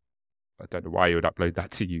 I don't know why you would upload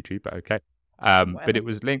that to YouTube, but okay. But it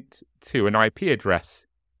was linked to an IP address.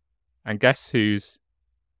 And guess whose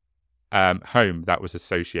home that was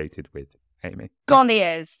associated with, Amy?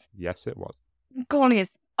 Golyer's. Yes, it was.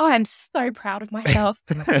 Golyer's. I am so proud of myself.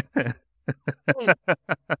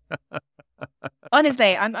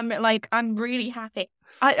 Honestly, I'm really happy.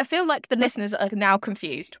 I feel like the listeners are now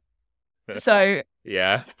confused. So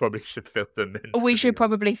yeah, probably should fill them in. We should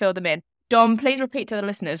probably fill them in. Dom, please repeat to the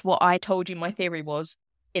listeners what I told you my theory was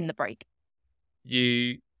in the break.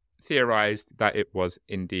 You theorized that it was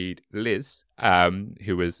indeed Liz,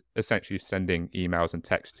 who was essentially sending emails and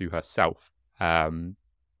texts to herself,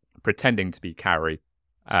 pretending to be Carrie,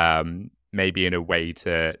 maybe in a way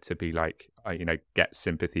to be like, get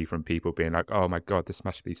sympathy from people, being like, oh my God, this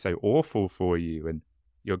must be so awful for you, and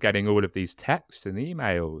you're getting all of these texts and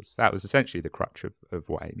emails. That was essentially the crutch of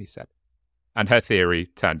what Amy said. And her theory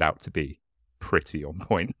turned out to be pretty on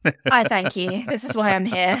point. I thank you. This is why I'm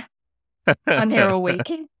here. I'm here all week.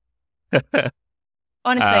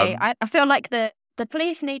 Honestly, I feel like the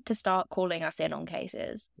police need to start calling us in on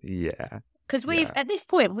cases. Yeah. Because at this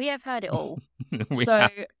point, we have heard it all.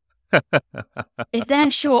 If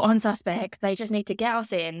they're short on suspects, they just need to get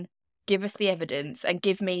us in, give us the evidence, and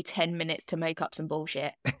give me 10 minutes to make up some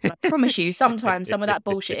bullshit. And I promise you, sometimes some of that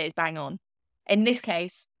bullshit is bang on. In this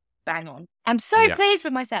case, bang on. I'm so pleased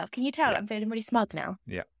with myself. Can you tell? I'm feeling really smug now.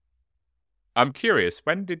 Yeah. I'm curious,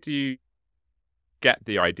 when did you get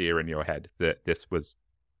the idea in your head that this was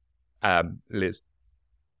Liz?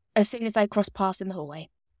 As soon as they crossed paths in the hallway.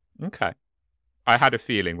 Okay. I had a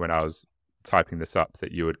feeling when I was typing this up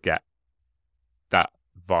that you would get that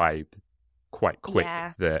vibe quite quick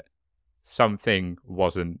that something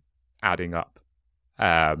wasn't adding up.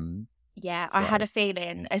 Yeah, I had a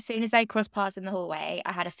feeling as soon as they crossed paths in the hallway,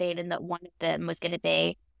 I had a feeling that one of them was going to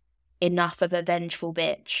be enough of a vengeful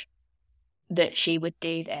bitch that she would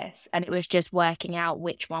do this, and it was just working out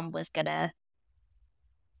which one was going to,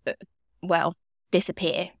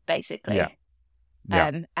 disappear, basically.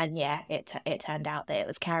 And it turned out that it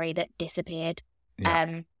was Carrie that disappeared.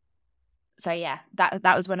 So yeah, that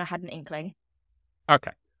was when I had an inkling.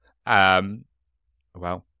 Okay.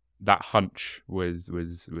 Well, that hunch was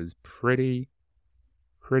pretty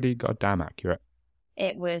goddamn accurate.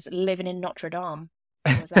 It was living in Notre Dame.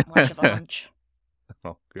 It was that much of a hunch.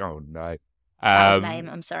 Oh no. That was lame.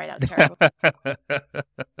 I'm sorry, that was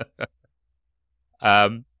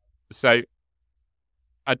terrible. So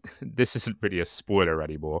this isn't really a spoiler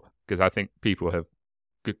anymore because I think people have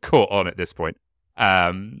caught on at this point.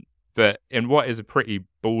 But in what is a pretty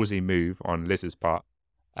ballsy move on Liz's part,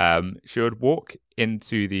 she would walk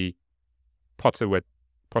into the Potawatomi.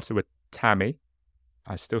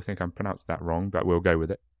 I still think I'm pronounced that wrong, but we'll go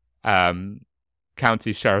with it.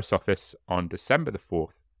 County Sheriff's Office on December the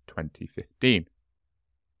 4th, 2015.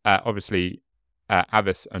 Obviously,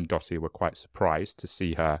 Avis and Dottie were quite surprised to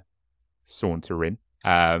see her saunter in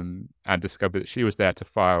and discover that she was there to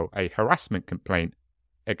file a harassment complaint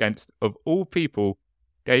against, of all people,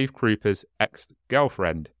 Dave Krupa's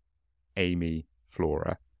ex-girlfriend, Amy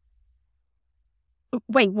Flora.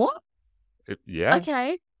 Wait, what? Yeah.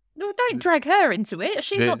 Okay. No, don't drag her into it.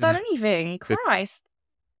 She's not done anything. Christ.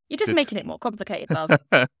 You're just making it more complicated, love.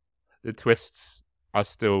 The twists are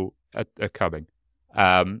still coming.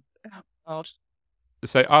 Oh, God.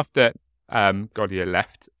 So after Golyer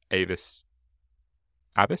left, Avis?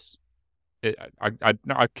 I've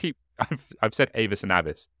said Avis and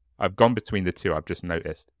Avis. I've gone between the two. I've just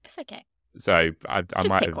noticed. It's okay. So I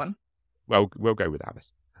might have. One. Well, we'll go with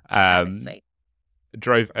Avis. Sweet.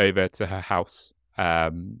 Drove over to her house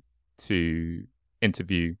to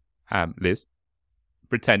interview Liz,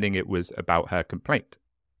 pretending it was about her complaint.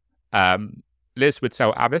 Liz would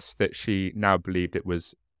tell Avis that she now believed it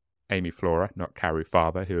was Amy Flora, not Carrie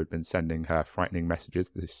Farber, who had been sending her frightening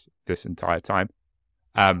messages this entire time.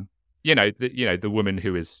 The woman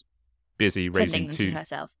who is busy raising two to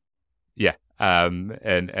herself. Yeah.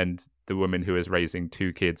 And the woman who is raising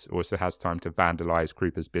two kids also has time to vandalize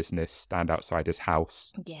Krupa's business, stand outside his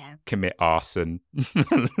house, commit arson.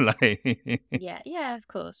 Yeah, of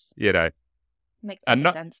course. Makes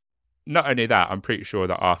sense. Not only that, I'm pretty sure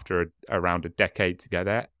that after around a decade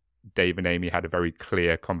together, Dave and Amy had a very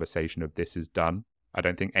clear conversation of this is done. I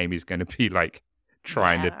don't think Amy's going to be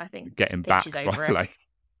trying to get him back by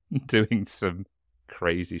doing some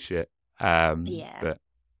crazy shit. But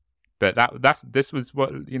this was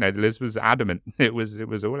what Liz was adamant. It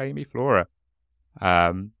was all Amy Flora.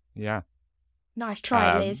 Yeah. Nice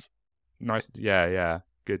try, Liz. Nice, yeah.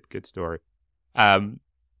 Good story. The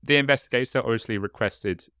investigator obviously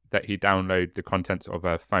requested that he download the contents of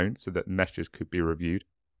her phone so that messages could be reviewed.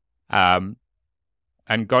 And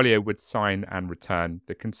Golyer would sign and return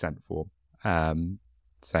the consent form,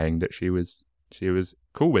 saying that she was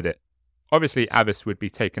cool with it. Obviously, Avis would be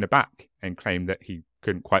taken aback and claim that he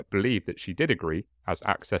couldn't quite believe that she did agree, as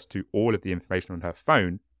access to all of the information on her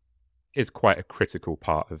phone is quite a critical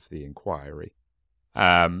part of the inquiry.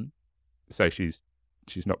 So she's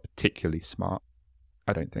not particularly smart.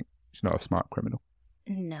 I don't think she's not a smart criminal.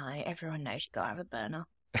 No, everyone knows you gotta have a burner.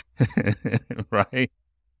 Right.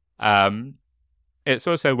 It's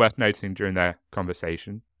also worth noting during their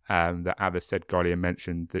conversation that Avis said Golyer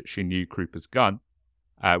mentioned that she knew Krupa's gun,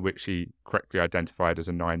 which she correctly identified as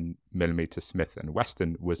a 9mm Smith &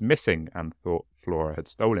 Wesson, was missing and thought Flora had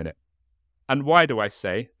stolen it. And why do I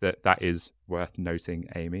say that is worth noting,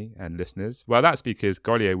 Amy and listeners? Well, that's because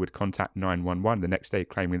Golyer would contact 911 the next day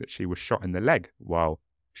claiming that she was shot in the leg while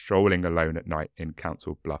strolling alone at night in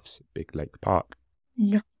Council Bluffs Big Lake Park.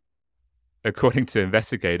 No. According to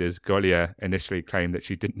investigators, Golyer initially claimed that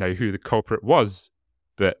she didn't know who the culprit was,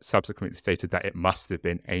 but subsequently stated that it must have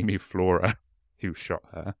been Amy Flora who shot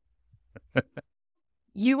her.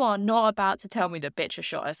 You are not about to tell me the bitch has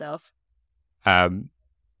shot herself.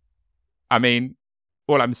 I mean,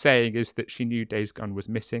 all I'm saying is that she knew Dave's gun was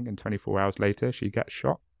missing and 24 hours later she gets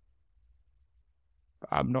shot.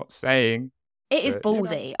 But I'm not saying... It is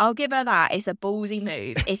ballsy. I'll give her that. It's a ballsy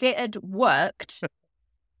move. If it had worked,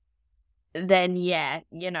 then yeah,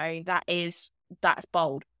 that's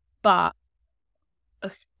bold. But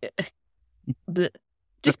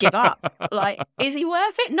just give up. Is he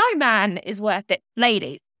worth it? No man is worth it.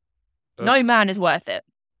 Ladies, no man is worth it.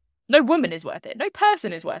 No woman is worth it. No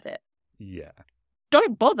person is worth it. Yeah.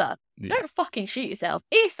 Don't bother. Yeah. Don't fucking shoot yourself.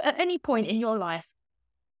 If at any point in your life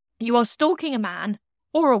you are stalking a man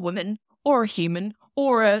or a woman or a human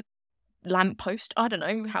or a lamppost, I don't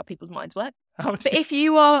know how people's minds work, but if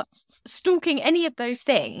you are stalking any of those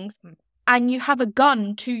things and you have a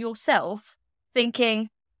gun to yourself thinking,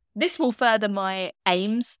 this will further my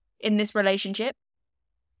aims in this relationship,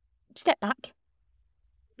 step back,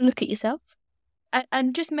 look at yourself,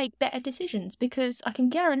 and just make better decisions, because I can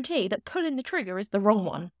guarantee that pulling the trigger is the wrong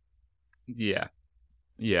one. Yeah.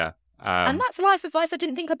 Yeah. And that's life advice I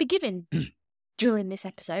didn't think I'd be giving during this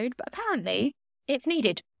episode, but apparently it's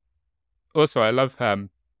needed. Also, I love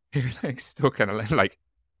you're like stalking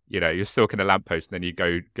you're stalking a lamppost, and then you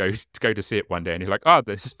go to see it one day, and you're like, oh,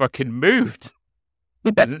 this is fucking moved.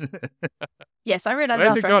 Yes, I realised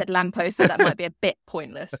Where's it after I gone? said lamppost that might be a bit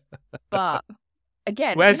pointless. But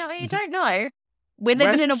again, you don't know. We're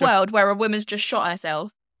living in a world where a woman's just shot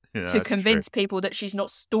herself Yeah, to that's convince people that she's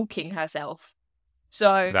not stalking herself.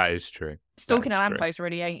 So true. That is true. stalking a That is true. lamppost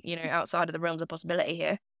really ain't, outside of the realms of possibility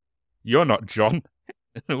here. You're not John.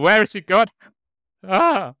 Where has he gone?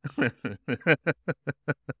 Ah.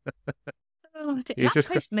 Oh, did He's just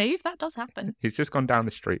lamppost move? That does happen. He's just gone down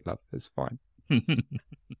the street, love. It's fine.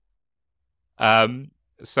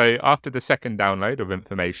 So after the second download of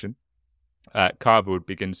information, Carver would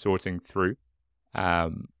begin sorting through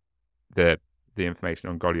the information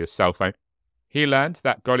on Golyer's cell phone. He learned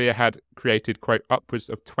that Golyer had created, quote, upwards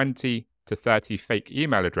of 20 to 30 fake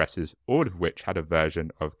email addresses, all of which had a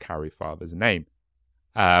version of Carrie Farver's name.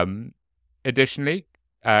 Additionally,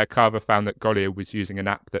 Carver found that Golyer was using an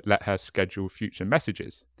app that let her schedule future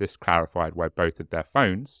messages. This clarified why both of their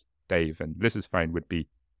phones, Dave and Liz's phone, would be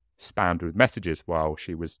spammed with messages while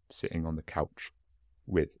she was sitting on the couch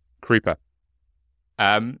with Creeper.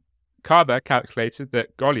 Carver calculated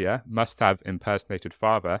that Golyer must have impersonated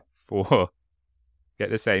Farver for, get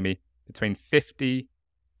this, Amy, between 40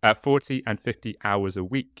 and 50 hours a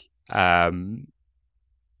week.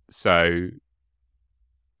 So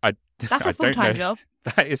That's a full-time job.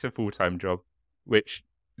 That is a full-time job, which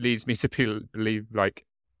leads me to believe, like,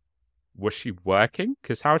 was she working?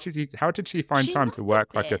 Because how did she find She time must to have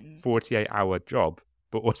work like a been. 48-hour job,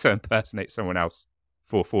 but also impersonate someone else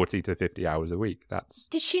for 40 to 50 hours a week? That's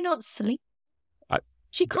Did she not sleep? I-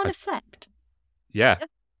 She kind of slept. yeah.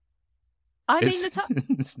 I mean,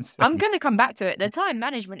 It's insane. I'm going to come back to it. The time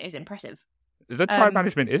management is impressive. The time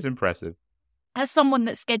management is impressive. As someone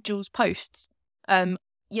that schedules posts,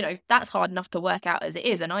 that's hard enough to work out as it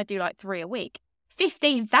is, and I do like 3 a week.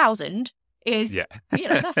 15,000 is, Yeah.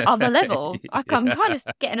 that's other level. I'm kind of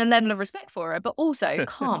getting a level of respect for her, but also,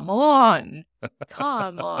 come on.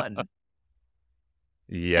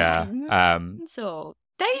 Yeah. So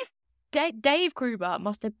Dave Kruber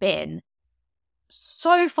must have been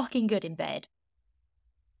so fucking good in bed.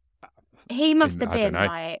 He must have I don't been know.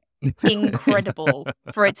 like incredible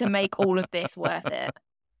for it to make all of this worth it.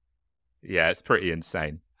 Yeah, it's pretty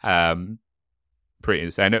insane. Pretty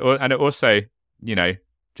insane. And it also,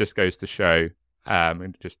 just goes to show,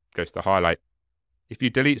 and just goes to highlight, if you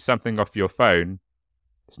delete something off your phone,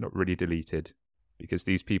 it's not really deleted, because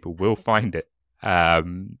these people will find it.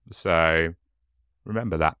 So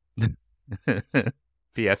remember that.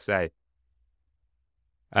 PSA.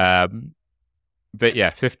 But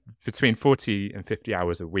yeah, between 40 and 50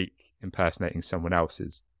 hours a week impersonating someone else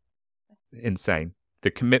is insane.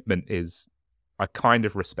 The commitment is, I kind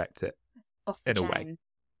of respect it Off the in a chain.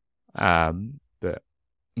 way. But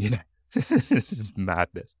this is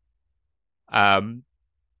madness.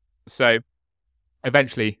 So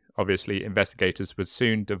eventually, obviously, investigators would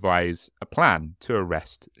soon devise a plan to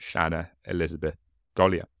arrest Shanna Elizabeth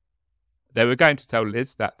Golyer. They were going to tell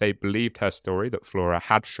Liz that they believed her story that Flora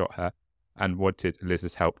had shot her and wanted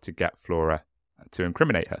Liz's help to get Flora to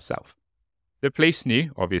incriminate herself. The police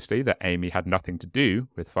knew, obviously, that Amy had nothing to do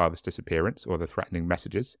with Farver's disappearance or the threatening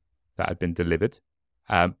messages that had been delivered,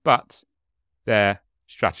 but their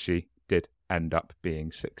strategy did end up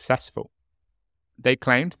being successful. They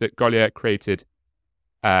claimed that Golyer created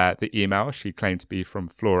the email she claimed to be from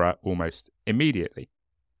Flora almost immediately.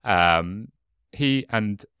 He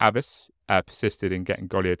and Avis persisted in getting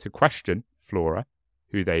Golyer to question Flora,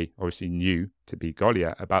 who they obviously knew to be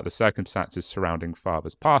Golyer, about the circumstances surrounding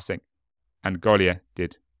Farver's passing, and Golyer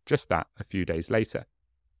did just that a few days later.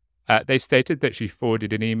 They stated that she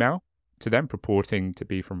forwarded an email to them purporting to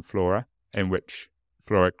be from Flora, in which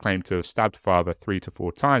Flora claimed to have stabbed Farver 3 to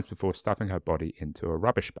 4 times before stuffing her body into a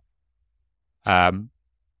rubbish bag.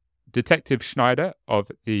 Detective Schneider of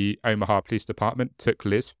the Omaha Police Department took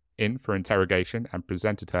Liz in for interrogation and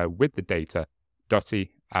presented her with the data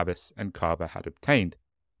Dottie Abbas and Carver had obtained,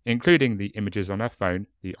 including the images on her phone,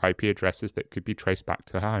 the IP addresses that could be traced back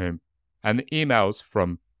to her home, and the emails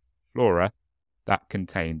from Flora that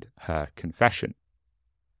contained her confession.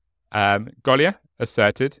 Golyer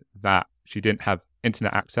asserted that she didn't have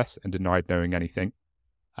internet access and denied knowing anything.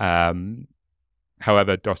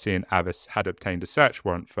 However, Dottie and Abbas had obtained a search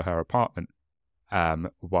warrant for her apartment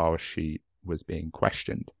while she was being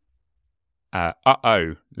questioned.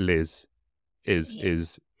 Liz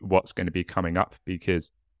is what's going to be coming up,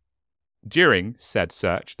 because during said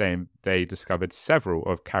search, they discovered several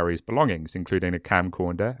of Carrie's belongings, including a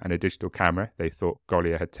camcorder and a digital camera they thought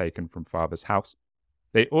Golyer had taken from Father's house.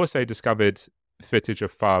 They also discovered footage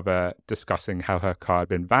of Father discussing how her car had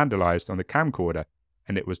been vandalized on the camcorder,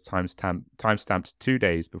 and it was timestamped 2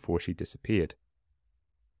 days before she disappeared.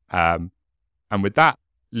 And with that,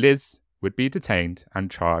 Liz would be detained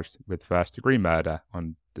and charged with first-degree murder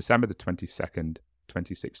on December the 22nd,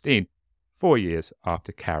 2016, 4 years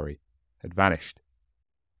after Carrie had vanished.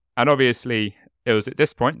 And obviously, it was at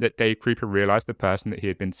this point that Dave Creeper realized the person that he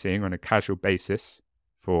had been seeing on a casual basis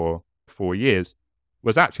for 4 years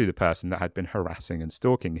was actually the person that had been harassing and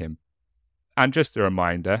stalking him. And just a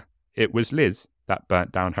reminder, it was Liz that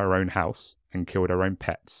burnt down her own house and killed her own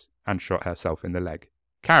pets and shot herself in the leg.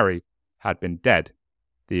 Carrie had been dead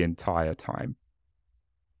the entire time.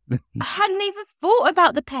 I hadn't even thought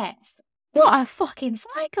about the pets. What a fucking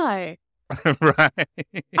psycho. Right.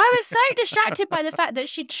 I was so distracted by the fact that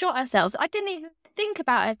she'd shot herself. I didn't even think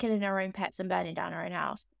about her killing her own pets and burning down her own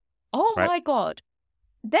house. Oh Right. my God.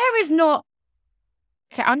 There is not...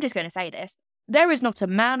 Okay, I'm just going to say this. There is not a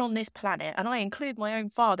man on this planet, and I include my own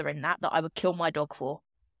father in that I would kill my dog for.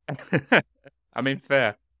 I mean,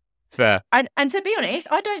 fair. And to be honest,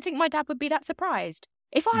 I don't think my dad would be that surprised.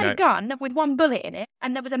 If I had No. a gun with one bullet in it,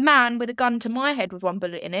 and there was a man with a gun to my head with one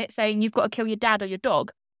bullet in it saying you've got to kill your dad or your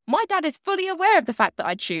dog, my dad is fully aware of the fact that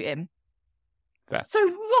I'd shoot him. Fair. So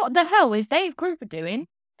what the hell is Dave Creeper doing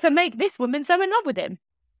to make this woman so in love with him?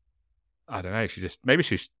 I don't know. Maybe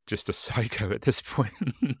she's just a psycho at this point.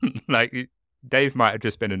 Like, Dave might have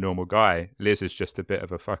just been a normal guy. Liz is just a bit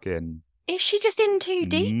of a fucking Is she just in too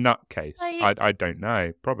deep? nutcase. Like- I don't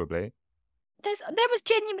know. Probably. There was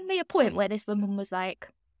genuinely a point where this woman was like,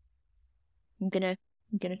 I'm gonna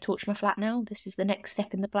torch my flat now. This is the next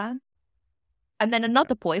step in the plan. And then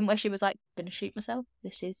another point where she was like, I'm gonna shoot myself.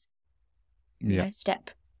 This is you know,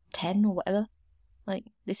 step 10 or whatever. Like,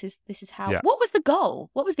 this is how... Yeah. What was the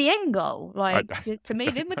goal? What was the end goal? Like, I to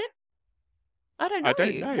move in with him? I don't know. I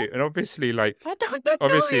don't know. And obviously, like, I don't know.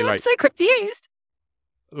 obviously, I'm like- so confused.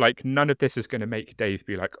 like, none of this is going to make Dave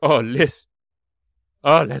be like, oh, Liz,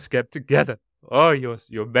 oh, let's get together. Oh,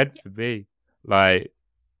 you're meant for me. Like,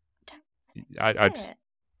 I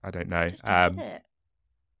don't know. Just don't get it.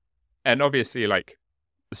 And obviously, like,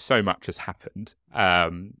 so much has happened.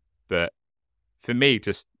 But for me,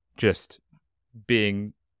 just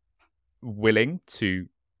being willing to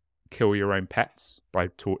kill your own pets by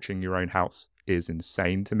torching your own house is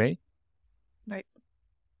insane to me. Nope.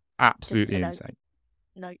 Absolutely Simply no. insane.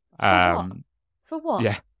 No. For what? For what?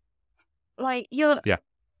 Yeah. Like, you're Yeah.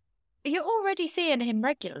 You're already seeing him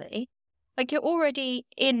regularly. Like, you're already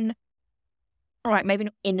in... All right, maybe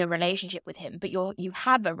not in a relationship with him, but you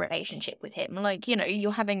have a relationship with him. Like, you know,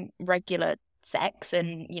 you're having regular sex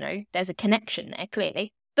and, you know, there's a connection there,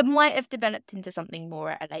 clearly. That might have developed into something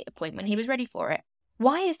more at a later point when he was ready for it.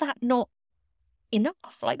 Why is that not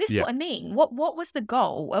enough? Like, this is Yeah. what I mean. What was the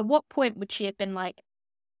goal? At what point would she have been like,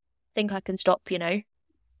 think I can stop, you know,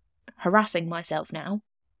 harassing myself now?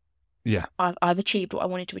 Yeah. I've achieved what I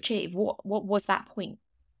wanted to achieve. What was that point?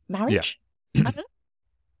 Marriage? I don't know.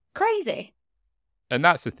 Crazy. And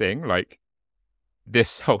that's the thing, like,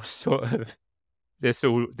 this whole sort of this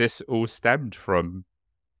all stemmed from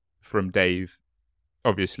Dave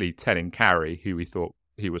obviously telling Carrie, who we thought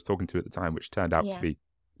he was talking to at the time, which turned out to be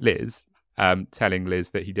Liz, telling Liz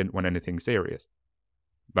that he didn't want anything serious.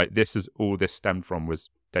 Like, this stemmed from was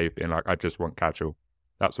Dave being like, I just want casual.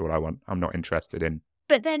 That's all I want. I'm not interested in...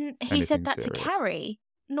 But then he anything said that serious. to Carrie,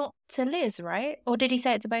 not to Liz, right? Or did he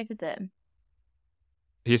say it to both of them?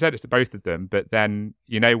 He said it to both of them, but then,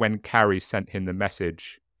 you know, when Carrie sent him the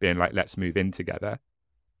message being like, let's move in together,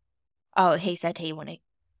 Oh, he said he wanted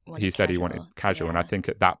he said he wanted casual. And I Yeah. think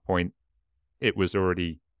at that point, it was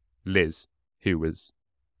already Liz who was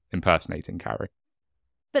impersonating Carrie.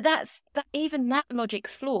 But even that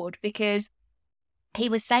logic's flawed because he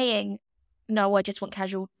was saying, no, I just want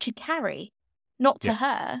casual to Carrie, not to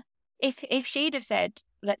her. If she'd have said,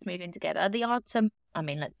 let's move in together, the answer, I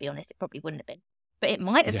mean, let's be honest, it probably wouldn't have been. But it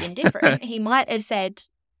might have been different. He might have said,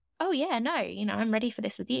 oh, yeah, no, you know, I'm ready for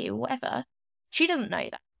this with you, or whatever. She doesn't know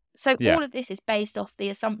that. So Yeah. all of this is based off the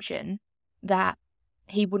assumption that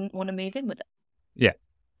he wouldn't want to move in with her. Yeah,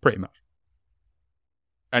 pretty much.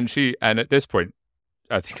 And at this point,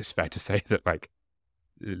 I think it's fair to say that like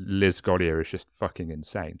Liz Golyer is just fucking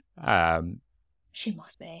insane. She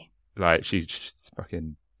must be. Like she's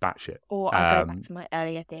fucking batshit. Or I'll go back to my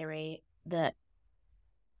earlier theory that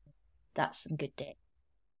that's some good dick.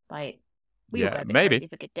 Like, we all go a bit crazy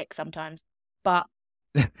for good dick sometimes, but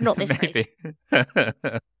not this crazy.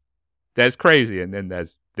 There's crazy, and then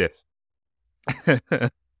there's this.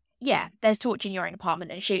 Yeah, there's torching your own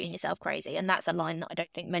apartment and shooting yourself crazy, and that's a line that I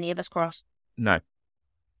don't think many of us cross. No.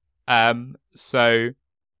 So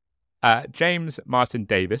James Martin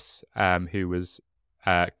Davis, who was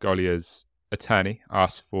Golyer's attorney,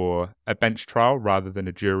 asked for a bench trial rather than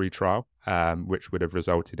a jury trial, which would have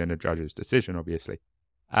resulted in a judge's decision, obviously.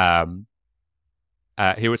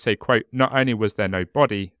 He would say, quote, "Not only was there no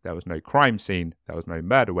body, there was no crime scene, there was no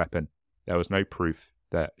murder weapon, there was no proof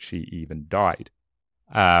that she even died."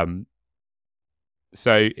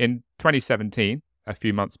 So in 2017, a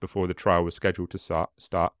few months before the trial was scheduled to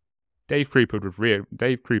start, Dave Cooper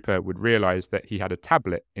would realise that he had a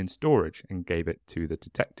tablet in storage and gave it to the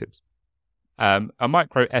detectives. A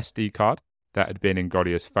micro SD card that had been in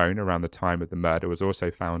Golyer's phone around the time of the murder was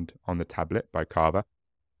also found on the tablet by Carver.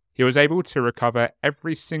 He was able to recover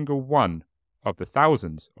every single one of the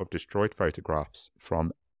thousands of destroyed photographs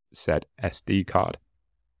from said SD card.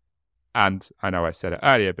 And I know I said it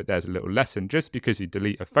earlier, but there's a little lesson. Just because you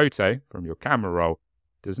delete a photo from your camera roll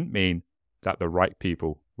doesn't mean that the right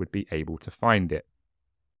people would be able to find it.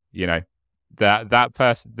 You know,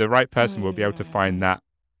 the right person will be able to find that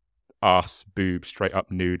arse boob straight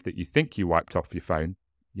up nude that you think you wiped off your phone,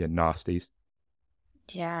 you nasties.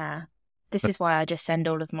 Yeah. This is why I just send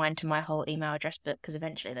all of mine to my whole email address book, because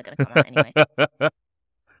eventually they're going to come out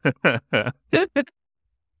anyway.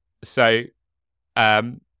 So,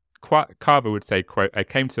 Carver would say, quote, "I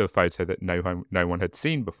came to a photo that no one had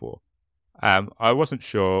seen before. I wasn't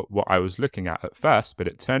sure what I was looking at first, but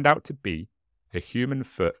it turned out to be a human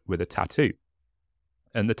foot with a tattoo.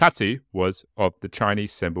 And the tattoo was of the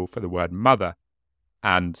Chinese symbol for the word mother.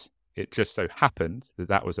 And it just so happened that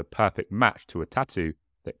that was a perfect match to a tattoo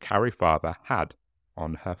that Carrie Farber had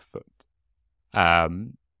on her foot."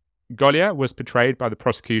 Golyer was portrayed by the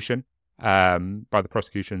prosecution's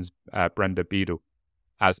Brenda Beadle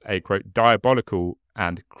as a, quote, "diabolical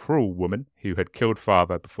and cruel woman who had killed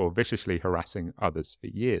Farber before viciously harassing others for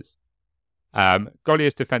years."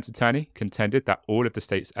 Golyer's defense attorney contended that all of the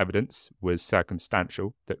state's evidence was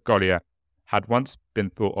circumstantial, that Golyer had once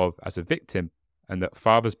been thought of as a victim, and that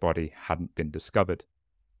Farber's body hadn't been discovered.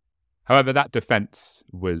 However, that defense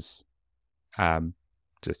was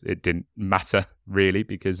it didn't matter really,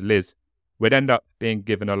 because Liz would end up being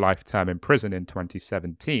given a life term in prison in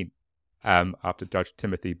 2017 after Judge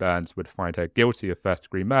Timothy Burns would find her guilty of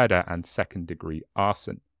first-degree murder and second-degree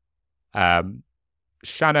arson.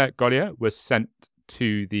 Shanna Golyer was sent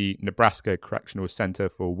to the Nebraska Correctional Center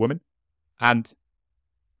for Women, and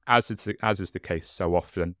as is the case so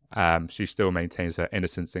often, she still maintains her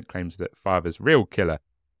innocence and claims that Farber's real killer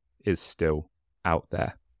is still out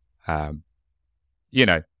there. You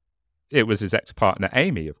know, it was his ex-partner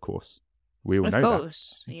Amy, of course. We all know that. Of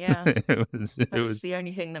course, yeah. it That's was the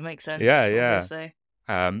only thing that makes sense. Yeah. Obviously.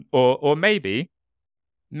 Or maybe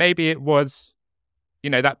it was, you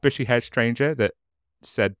know, that bushy-haired stranger that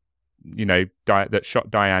said, you know, that shot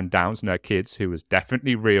Diane Downs and her kids, who was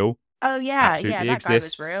definitely real. Oh yeah, absolutely that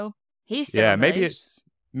exists. guy was real. He's still maybe it's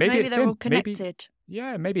they're him. all connected.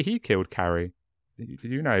 Maybe he killed Carrie.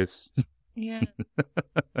 Who knows? Yeah.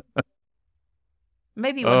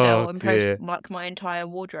 Maybe one day I'll dear. impose my entire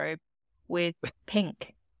wardrobe with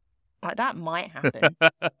pink. Like, that might happen.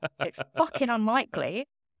 It's fucking unlikely,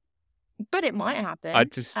 but it might happen. I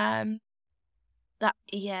just I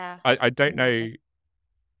don't know.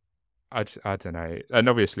 I don't know. And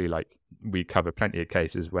obviously, like, we cover plenty of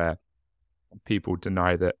cases where people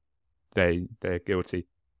deny that they're guilty.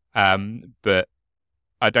 But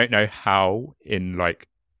I don't know how, in like,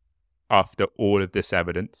 after all of this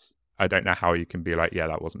evidence, I don't know how you can be like, yeah,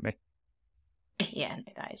 that wasn't me. Yeah,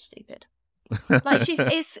 no, that is stupid. Like,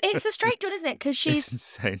 it's a strange one, isn't it? Because It's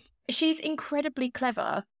insane. She's incredibly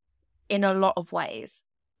clever in a lot of ways.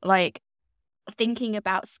 Like, thinking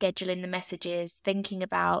about scheduling the messages, thinking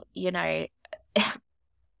about, you know,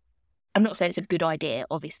 I'm not saying it's a good idea,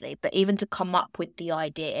 obviously, but even to come up with the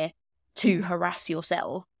idea to harass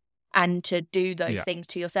yourself and to do those things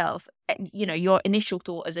to yourself, you know, your initial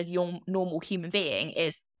thought as a normal human being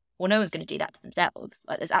is, well, no one's going to do that to themselves.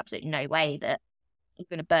 Like, there's absolutely no way that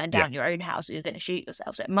you're going to burn down your own house or you're going to shoot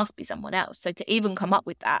yourself. So it must be someone else. So to even come up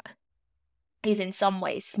with that is in some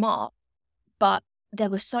ways smart. But there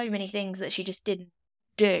were so many things that she just didn't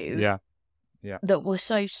do that were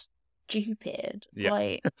so stupid.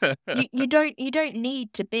 Like you don't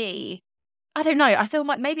need to be. I don't know. I feel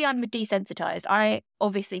like maybe I'm desensitized.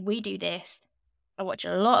 We do this. I watch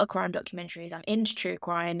a lot of crime documentaries. I'm into true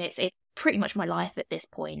crime. It's pretty much my life at this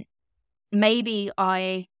point. Maybe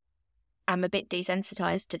I am a bit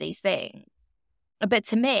desensitized to these things. But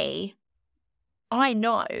to me, I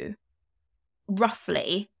know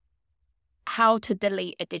roughly how to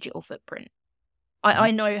delete a digital footprint.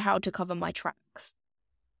 I know how to cover my tracks.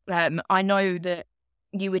 I know that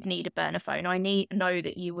you would need a burner phone. know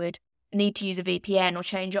that you would need to use a VPN or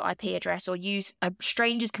change your IP address or use a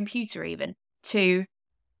stranger's computer even to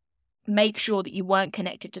make sure that you weren't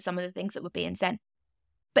connected to some of the things that were being sent.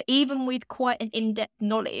 But even with quite an in-depth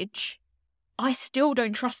knowledge, I still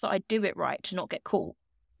don't trust that I'd do it right to not get caught.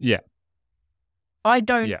 Yeah. I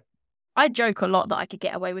don't. Yeah. I joke a lot that I could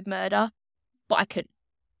get away with murder, but I couldn't.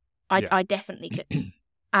 I definitely couldn't.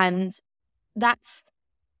 And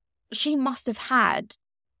she must have had,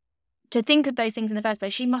 to think of those things in the first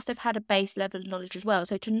place, she must have had a base level of knowledge as well.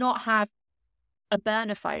 So to not have a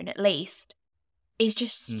burner phone, at least, is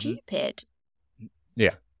just stupid.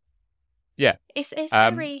 Yeah. Yeah. It's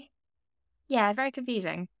very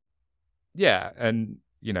confusing. Yeah, and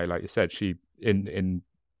like you said, she in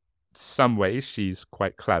some ways she's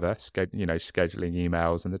quite clever, scheduling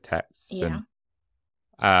emails and the texts and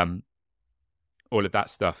all of that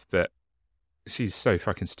stuff, but she's so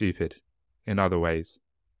fucking stupid in other ways.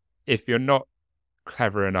 If you're not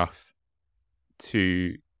clever enough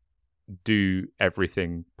to do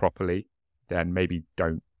everything properly, then maybe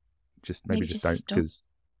don't. Just don't, because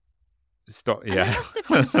stop. Yeah, there must have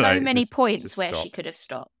been so many points where she could have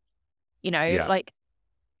stopped. Like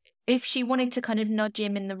if she wanted to kind of nudge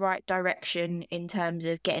him in the right direction in terms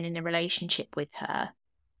of getting in a relationship with her,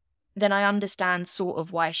 then I understand sort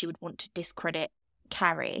of why she would want to discredit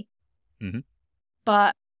Carrie. Mm-hmm.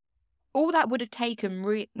 But all that would have taken,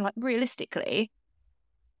 realistically,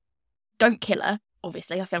 don't kill her.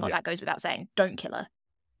 Obviously, I feel like that goes without saying. Don't kill her.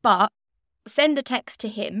 But send a text to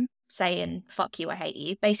him saying, fuck you, I hate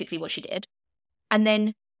you. Basically what she did. And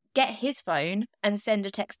then get his phone and send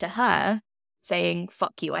a text to her saying,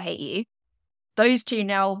 fuck you, I hate you. Those two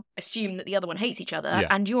now assume that the other one hates each other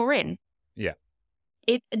and you're in. Yeah.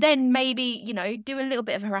 Then maybe, do a little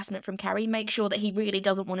bit of harassment from Carrie, make sure that he really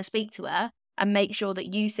doesn't want to speak to her and make sure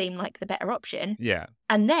that you seem like the better option. Yeah.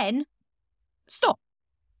 And then stop.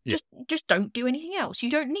 Yeah. Just don't do anything else. You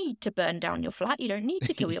don't need to burn down your flat. You don't need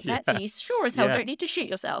to kill your pets. And you sure as hell don't need to shoot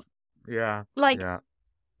yourself. Yeah.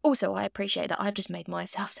 Also, I appreciate that I've just made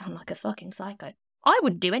myself sound like a fucking psycho. I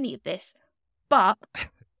wouldn't do any of this, but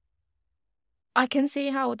I can see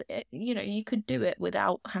how, you could do it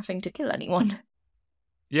without having to kill anyone.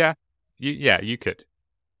 Yeah. You could.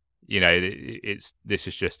 This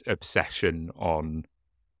is just obsession on,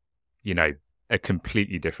 a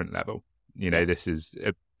completely different level. This is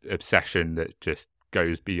obsession that just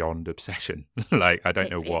goes beyond obsession. Like, I don't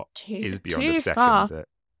know what is beyond obsession. Far. But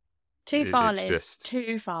too far, Liz.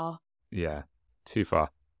 Too far. Yeah, too far.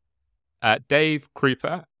 Dave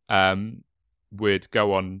Krupa would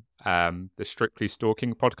go on the Strictly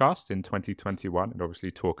Stalking podcast in 2021 and obviously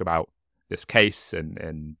talk about this case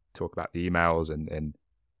and talk about the emails and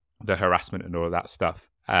the harassment and all of that stuff.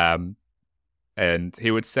 And he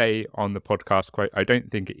would say on the podcast, quote, "I don't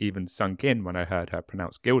think it even sunk in when I heard her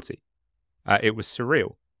pronounced guilty. It was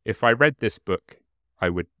surreal. If I read this book, I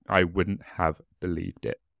wouldn't have believed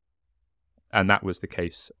it." And that was the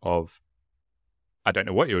case of, I don't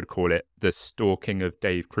know what you would call it, the stalking of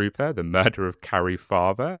Dave Krupa, the murder of Carrie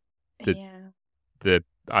Farver, the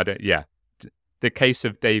case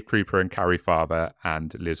of Dave Krupa and Carrie Farver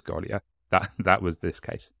and Liz Golyer. That was this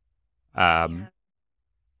case.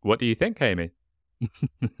 What do you think, Amy?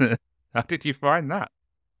 How did you find that?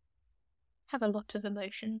 Have a lot of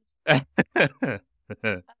emotions.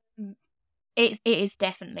 It is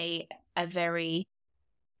definitely a very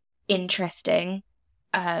interesting,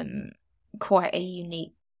 quite a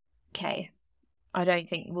unique case. I don't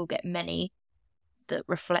think we'll get many that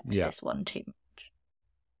reflect this one too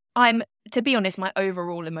much. To be honest, my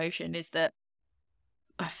overall emotion is that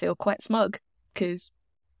I feel quite smug because,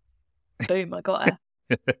 boom, I got her.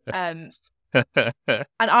 And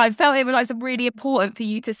I felt it was really important for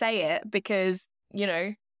you to say it because,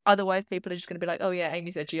 otherwise people are just going to be like, oh yeah,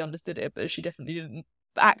 Amy said she understood it, but she definitely didn't.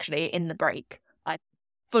 But actually, in the break, I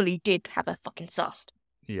fully did have her fucking sussed.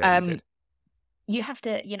 Yeah, you did. You have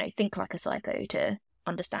to, think like a psycho to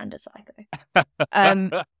understand a psycho.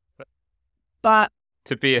 But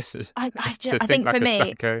to be a I to think think like for a me,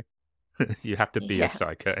 psycho, you have to be Yeah. a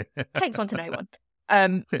psycho. takes one to know one.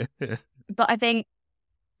 But I think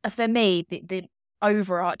for me, the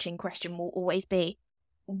overarching question will always be,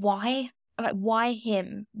 why? Like, why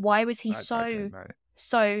him? Why was he I don't know.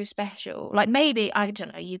 so special? Like, maybe, I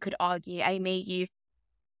don't know, you could argue, Amy, you've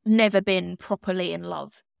never been properly in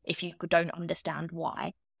love if you don't understand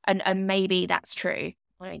why. And maybe that's true.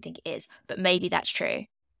 I don't think it is, but maybe that's true.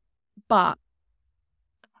 But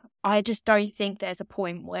I just don't think there's a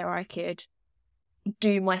point where I could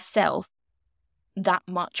do myself that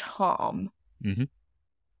much harm Mhm.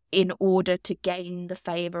 in order to gain the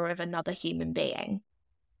favour of another human being.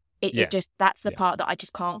 Yeah. It just, that's the Yeah. part that I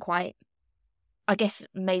just can't quite, I guess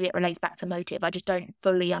maybe it relates back to motive. I just don't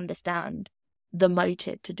fully understand the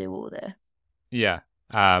motive to do all this. Yeah.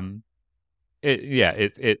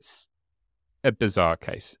 It's a bizarre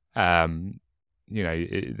case.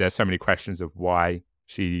 There's so many questions of why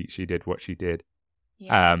she did what she did.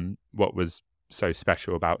 Yeah. What was so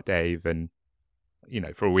special about Dave, and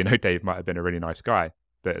for all we know, Dave might have been a really nice guy,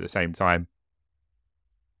 but at the same time,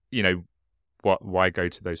 why go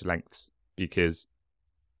to those lengths? Because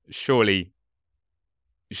surely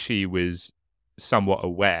she was somewhat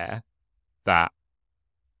aware that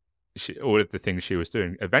all of the things she was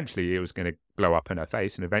doing, eventually it was going to blow up in her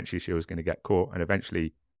face, and eventually she was going to get caught, and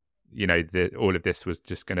eventually, all of this was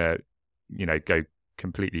just going to, go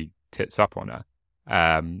completely tits up on her.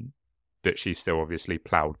 But she still obviously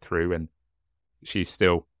plowed through, and she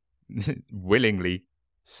still willingly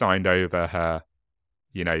signed over her,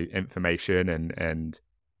 information and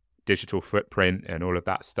digital footprint and all of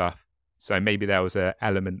that stuff. So maybe there was an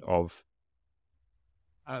element of,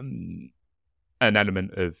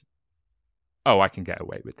 oh, I can get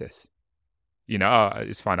away with this.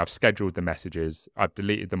 It's fine. I've scheduled the messages. I've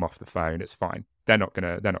deleted them off the phone. It's fine. They're not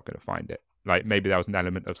gonna find it. Like, maybe there was an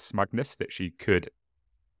element of smugness that she could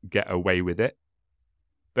get away with it.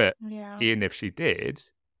 But even if she did,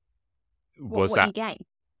 what do you gain?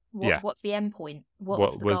 What's the end point?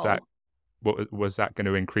 What's the goal? What was that going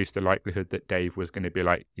to increase the likelihood that Dave was going to be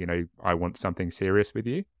like, I want something serious with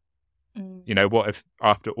you? What if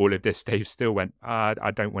after all of this, Dave still went, I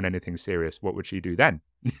don't want anything serious? What would she do then?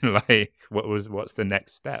 Like, what's the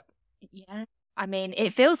next step? Yeah. I mean,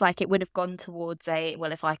 it feels like it would have gone towards a,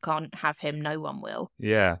 well, if I can't have him, no one will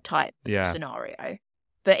type scenario.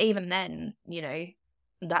 But even then,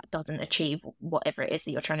 that doesn't achieve whatever it is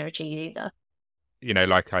that you're trying to achieve either.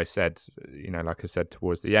 Like I said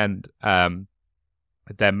towards the end, then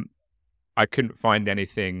I couldn't find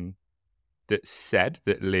anything that said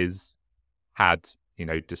that Liz had,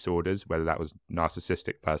 disorders, whether that was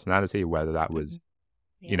narcissistic personality, whether that was,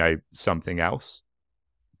 something else.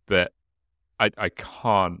 But I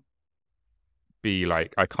can't be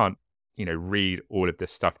like, I can't, read all of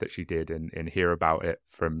this stuff that she did and hear about it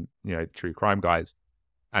from, true crime guys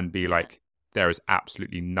and be like, there is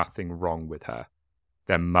absolutely nothing wrong with her.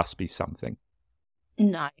 There must be something.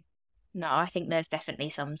 No, I think there's definitely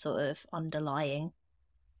some sort of underlying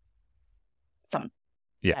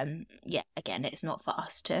again, it's not for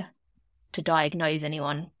us to diagnose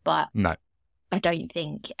anyone, but no, I don't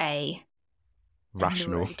think a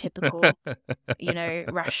rational, neurotypical,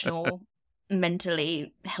 rational,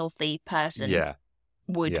 mentally healthy person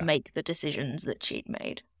would make the decisions that she'd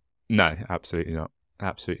made. No, absolutely not.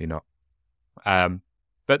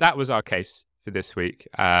 But that was our case for this week.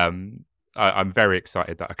 I'm very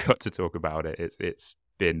excited that I got to talk about it. It's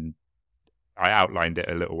been, I outlined it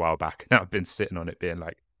a little while back, and I've been sitting on it being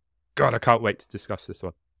like, God, I can't wait to discuss this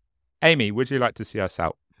one. Amy, would you like to see us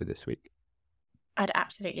out for this week? I'd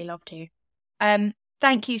absolutely love to.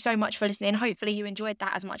 Thank you so much for listening. Hopefully you enjoyed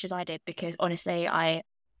that as much as I did, because honestly, I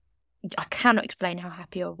cannot explain how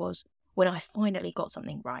happy I was when I finally got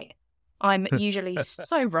something right. I'm usually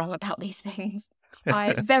so wrong about these things.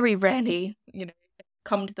 I very rarely,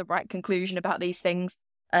 come to the right conclusion about these things.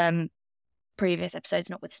 Previous episodes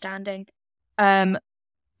notwithstanding.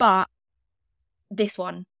 But this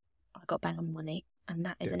one, I got bang on money, and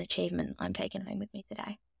that is an achievement I'm taking home with me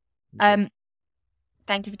today.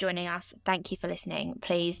 Thank you for joining us. Thank you for listening.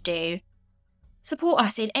 Please do support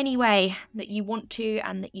us in any way that you want to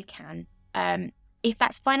and that you can. If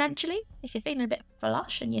that's financially, if you're feeling a bit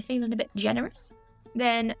flush and you're feeling a bit generous,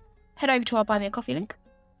 then head over to our Buy Me a Coffee link.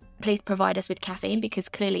 Please provide us with caffeine, because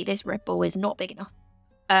clearly this Red Bull is not big enough.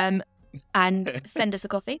 And send us a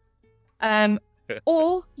coffee.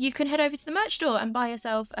 Or you can head over to the merch store and buy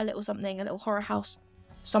yourself a little something, a little horror house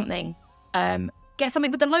something. Get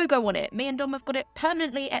something with the logo on it. Me and Dom have got it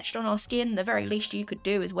permanently etched on our skin. The very least you could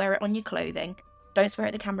do is wear it on your clothing. Don't swear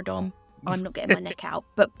at the camera, Dom. I'm not getting my neck out,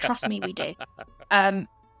 but trust me, we do.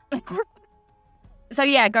 So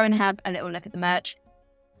yeah, go and have a little look at the merch.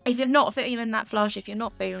 If you're not feeling that flush, if you're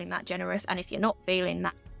not feeling that generous, and if you're not feeling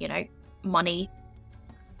that, money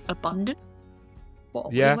abundant, what a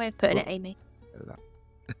weird way of putting it, Amy.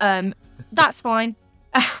 That's fine.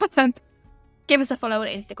 Give us a follow on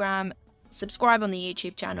Instagram, subscribe on the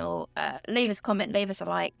YouTube channel, leave us a comment, leave us a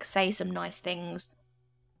like, say some nice things,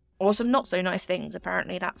 or some not so nice things.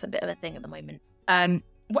 Apparently that's a bit of a thing at the moment.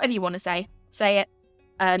 Whatever you want to say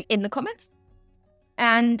it in the comments.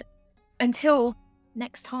 And until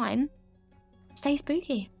next time, stay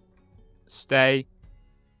spooky. Stay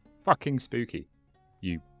fucking spooky,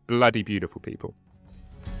 you bloody beautiful people.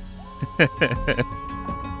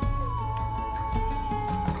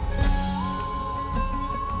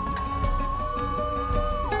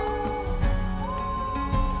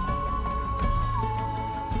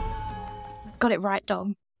 Got it right,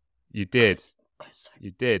 Dom. You did.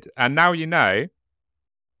 You did. And now you know,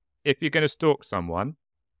 if you're going to stalk someone,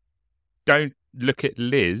 don't look at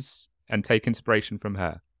Liz and take inspiration from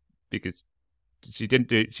her, because she didn't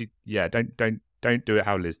do it. Don't do it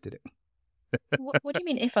how Liz did it. What do you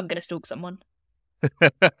mean if I'm going to stalk someone?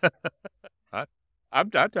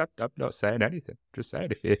 I'm not saying anything. Just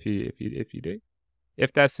saying if you do,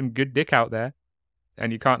 if there's some good dick out there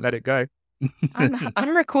and you can't let it go.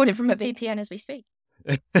 I'm recording from a VPN as we speak.